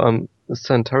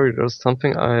 Xanatari, there's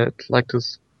something I'd like to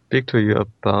speak to you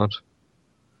about.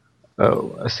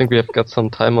 Oh, I think we have got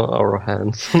some time on our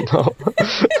hands now.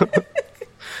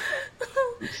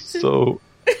 So...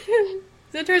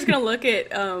 Xanatari's gonna look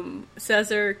at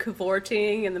Caesar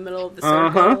cavorting in the middle of the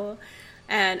circle,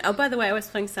 and by the way, I was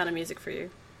playing Sound of Music for you,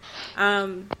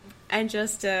 and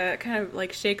just kind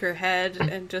of shake her head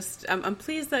and just I'm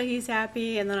pleased that he's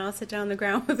happy, and then I'll sit down on the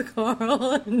ground with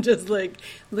Carl and just look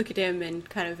at him and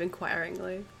kind of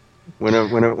inquiringly. When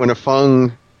a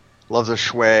Fung loves a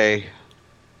shui,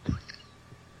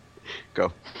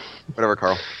 go, whatever,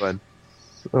 Carl. Go ahead.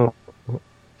 So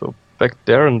back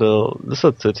there in the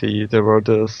Lizard City, there were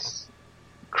this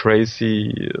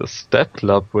crazy step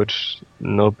club which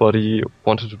nobody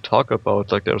wanted to talk about.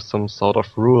 There's some sort of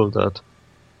rule that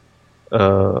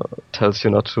tells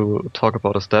you not to talk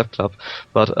about a step club.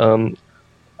 But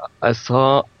I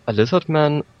saw a lizard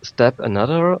man stab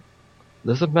another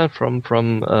lizard man from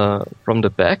the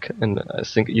back, and I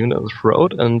think even in the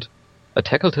throat, and I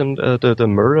tackled him, the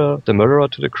murderer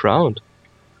to the ground,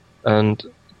 and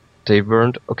they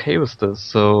weren't okay with this.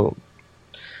 So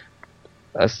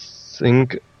I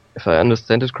think, if I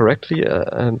understand it correctly,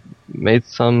 I made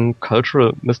some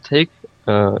cultural mistake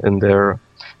in there.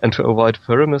 And to avoid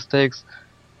further mistakes,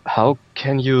 how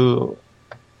can you,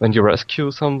 when you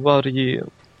rescue somebody,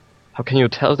 how can you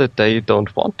tell that they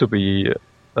don't want to be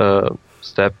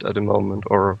stabbed at the moment,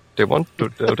 or they want to,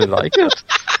 they like it?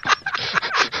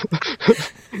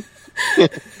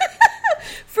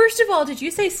 First of all, did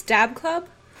you say stab club?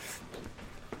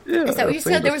 Yeah, Is that what you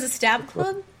said? There was a that's stab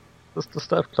club? the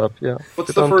stab club, yeah. What's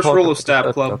We the don't first talk rule of about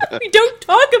Stab Club? We don't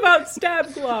talk about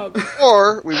stab club.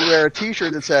 Or we wear a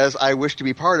T-shirt that says, "I wish to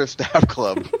be part of Stab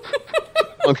Club."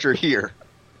 Puncture here.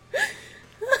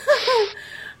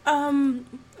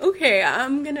 Okay,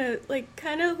 I'm gonna,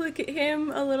 kind of look at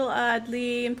him a little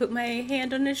oddly and put my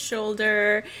hand on his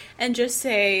shoulder and just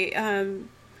say, I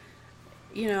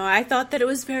thought that it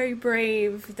was very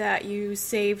brave that you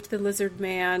saved the lizard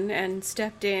man and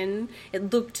stepped in.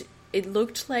 It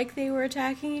looked like they were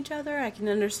attacking each other.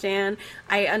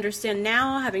 I understand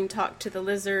now, having talked to the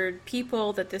lizard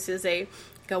people, that this is a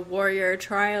warrior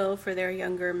trial for their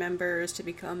younger members to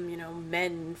become,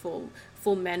 men, full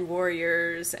men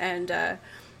warriors. And,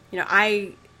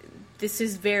 this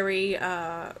is very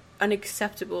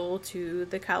unacceptable to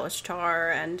the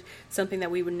Kalashtar and something that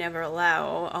we would never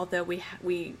allow. Although we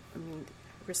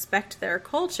respect their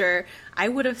culture, I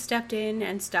would have stepped in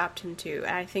and stopped him too.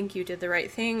 I think you did the right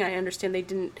thing. I understand they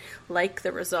didn't like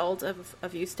the result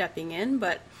of you stepping in,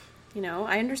 but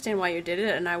I understand why you did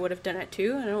it, and I would have done it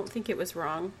too. I don't think it was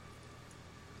wrong.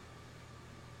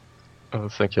 Oh,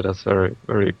 thank you. That's very,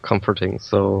 very comforting.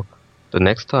 So the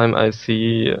next time I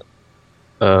see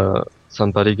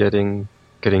somebody getting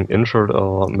injured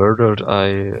or murdered,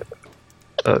 I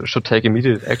should take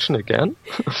immediate action again?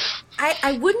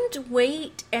 I wouldn't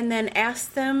wait and then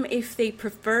ask them if they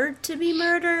preferred to be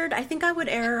murdered. I think I would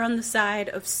err on the side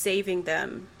of saving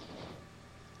them.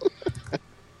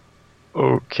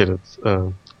 Okay, that's,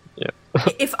 yeah.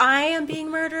 If I am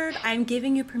being murdered, I'm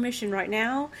giving you permission right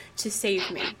now to save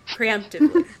me,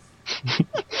 preemptively.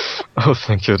 Oh,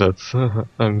 thank you, that's,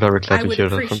 I'm very glad to hear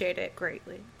that. I would appreciate it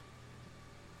greatly.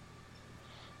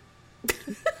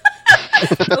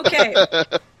 Okay.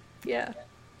 Yeah.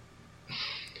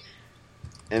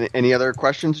 Any other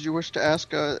questions you wish to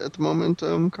ask at the moment,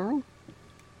 Carl?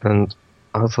 And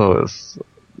also, is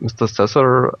Mr.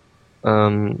 Cesar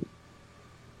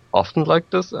often like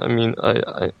this? I mean,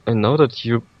 I know that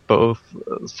you both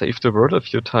saved the world a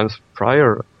few times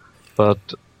prior, but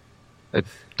I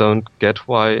don't get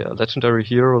why a legendary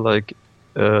hero like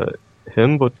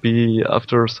him would be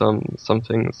after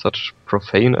something such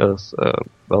profane as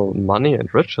money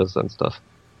and riches and stuff.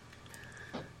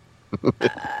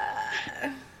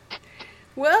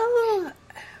 Well,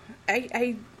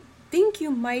 I think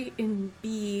you might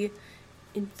be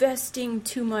investing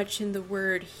too much in the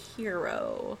word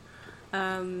hero.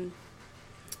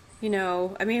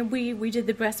 We did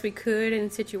the best we could in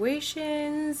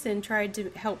situations and tried to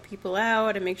help people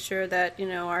out and make sure that,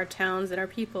 our towns and our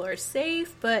people are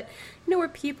safe, but, we're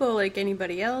people like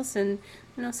anybody else, and,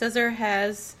 Cesar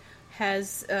has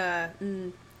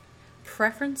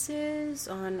preferences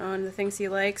on the things he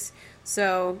likes,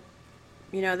 so,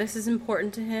 this is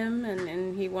important to him,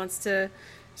 and he wants to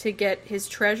get his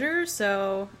treasure,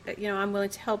 so, I'm willing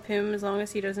to help him as long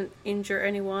as he doesn't injure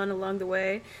anyone along the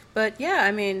way. But,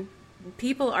 yeah,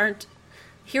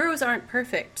 heroes aren't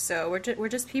perfect, so we're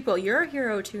just people. You're a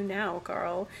hero too now,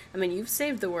 Carl. You've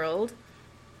saved the world.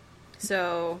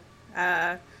 So,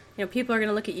 people are going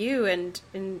to look at you and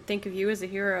think of you as a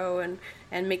hero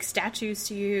and make statues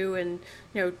to you and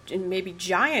maybe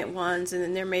giant ones, and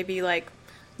then there may be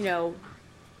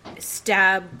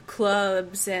stab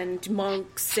clubs and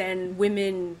monks and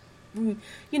women,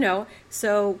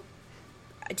 so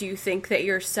do you think that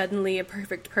you're suddenly a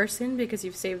perfect person because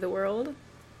you've saved the world?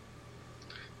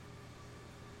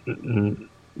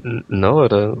 No, I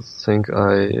don't think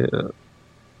I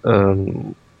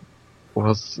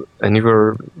was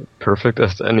anywhere perfect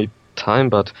at any time,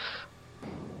 but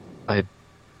I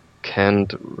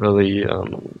can't really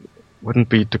wouldn't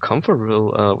be too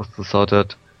comfortable with the thought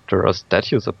that there are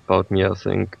statues about me. I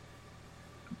think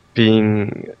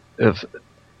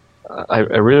I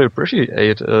really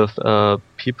appreciate if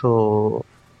people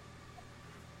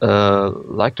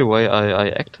like the way I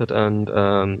acted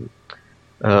and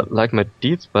like my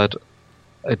deeds, but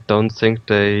I don't think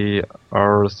they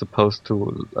are supposed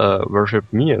to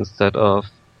worship me instead of,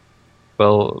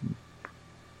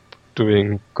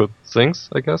 doing good things,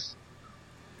 I guess.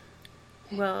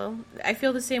 Well, I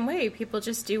feel the same way. People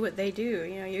just do what they do.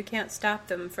 You can't stop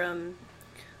them from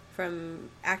from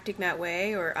acting that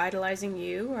way or idolizing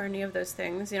you or any of those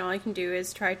things. All I can do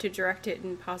is try to direct it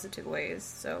in positive ways.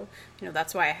 So,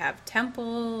 that's why I have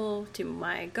temple to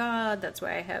my god. That's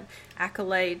why I have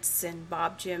acolytes and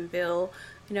Bob, Jim, Bill,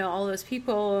 all those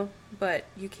people. But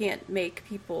you can't make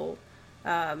people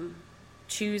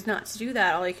choose not to do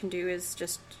that. All you can do is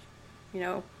just,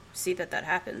 see that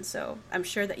happens. So I'm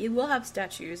sure that you will have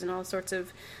statues and all sorts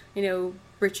of,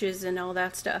 riches and all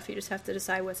that stuff. You just have to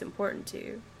decide what's important to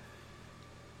you.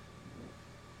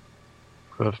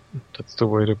 Well, that's the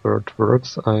way the world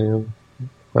works. I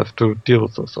have to deal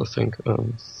with this, I think.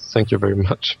 Thank you very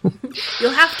much.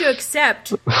 You'll have to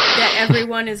accept that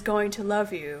everyone is going to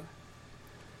love you.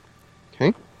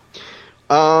 Okay.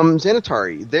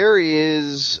 Xanatari, there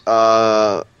is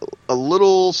a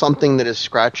little something that is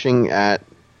scratching at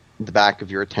the back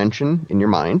of your attention in your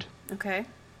mind. Okay.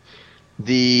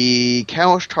 The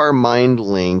Kalashtar mind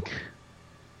link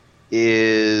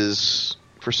is,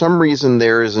 for some reason,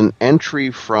 there is an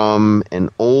entry from an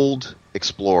old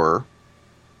explorer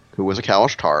who was a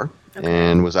Kalashtar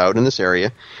and was out in this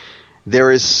area. There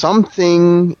is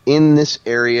something in this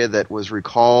area that was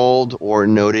recalled or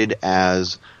noted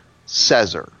as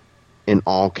Caesar in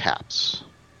all caps.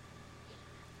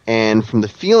 And from the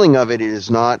feeling of it, it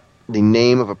is not the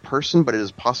name of a person, but it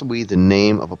is possibly the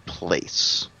name of a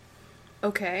place.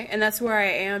 Okay, and that's where I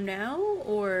am now,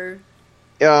 or?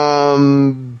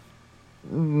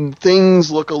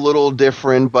 Things look a little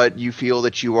different, but you feel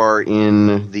that you are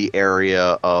in the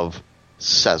area of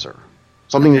Caesar.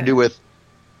 Something to do with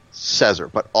Caesar,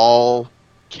 but all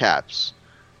caps.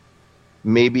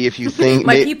 Maybe if you think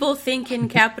people think in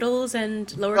capitals and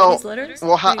lowercase letters.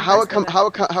 Well, how it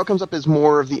comes up is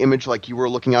more of the image like you were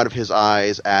looking out of his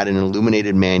eyes at an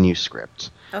illuminated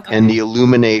manuscript. Okay. And the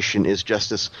illumination is just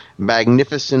this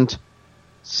magnificent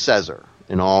Caesar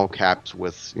in all caps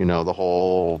with, the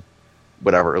whole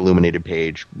whatever illuminated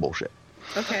page bullshit.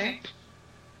 Okay.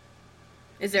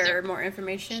 Is there more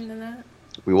information than that?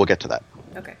 We will get to that.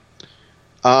 Okay.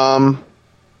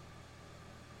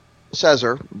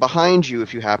 Caesar, behind you,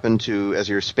 if you happen to, as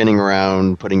you're spinning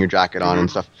around, putting your jacket on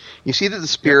and stuff, you see that the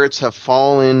spirits have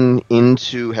come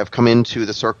into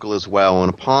the circle as well,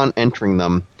 and upon entering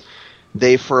them,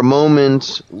 they for a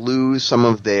moment lose some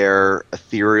of their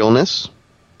etherealness,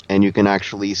 and you can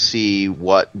actually see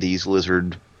what these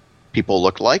lizard people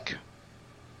look like.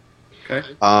 Okay.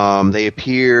 They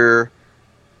appear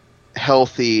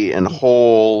healthy and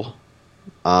whole,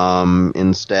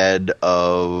 instead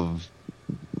of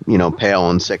pale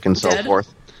and sick and so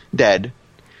forth. Dead.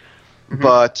 Mm-hmm.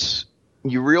 But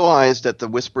you realize that the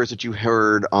whispers that you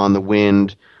heard on the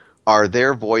wind are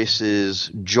their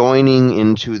voices joining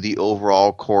into the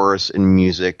overall chorus and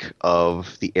music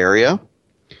of the area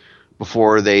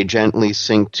before they gently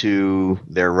sink to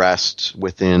their rest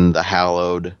within the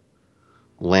hallowed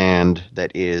land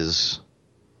that is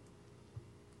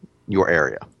your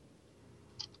area.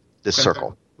 This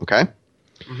circle. Okay?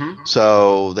 Mm-hmm.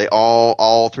 So they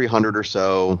all 300 or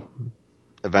so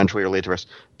eventually are laid to rest.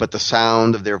 But the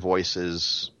sound of their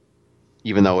voices,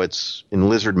 even though it's in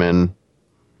lizard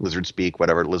speak,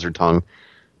 whatever, lizard tongue,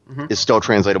 is still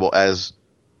translatable as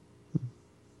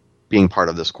being part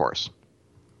of this course.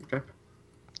 Okay.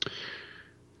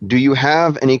 Do you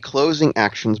have any closing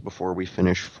actions before we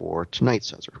finish for tonight,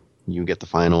 Caesar? You get the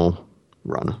final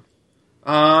run.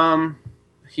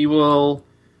 He will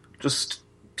just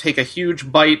take a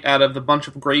huge bite out of the bunch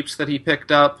of grapes that he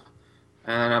picked up,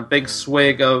 and a big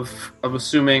swig of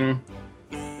assuming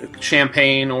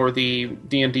champagne or the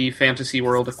D&D fantasy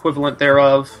world equivalent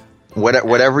thereof.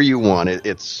 Whatever you want,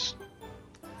 it's.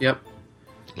 Yep.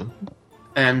 Yeah.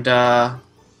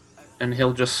 And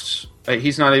he'll just.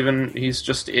 He's not even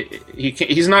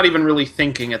really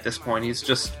thinking at this point. He's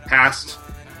just past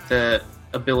the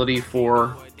ability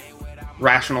for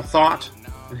rational thought,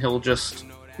 and he'll just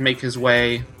make his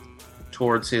way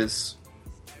towards his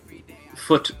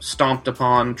foot stomped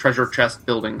upon treasure chest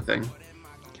building thing.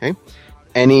 Okay.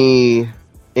 Any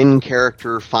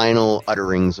in-character final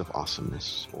utterings of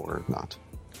awesomeness or not?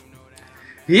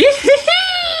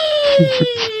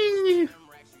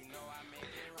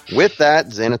 With that,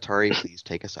 Xanatari, please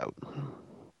take us out.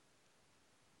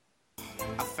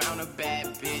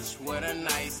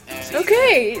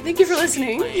 Okay, thank you for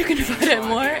listening. You can find out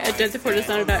more at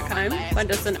deathbeforedishonor.com.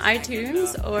 Find us on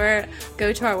iTunes or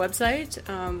go to our website,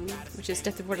 which is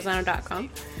deathbeforedishonor.com.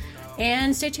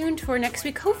 And stay tuned for next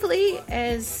week, hopefully,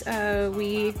 as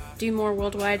we do more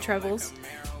worldwide travels.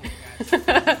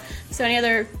 So any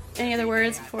other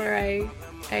words before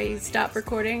I stop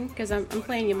recording? Because I'm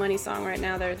playing you Money Song right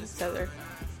now there, Cesar.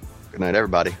 Good night,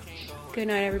 everybody. Good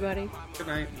night, everybody. Good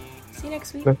night. See you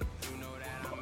next week. Yeah.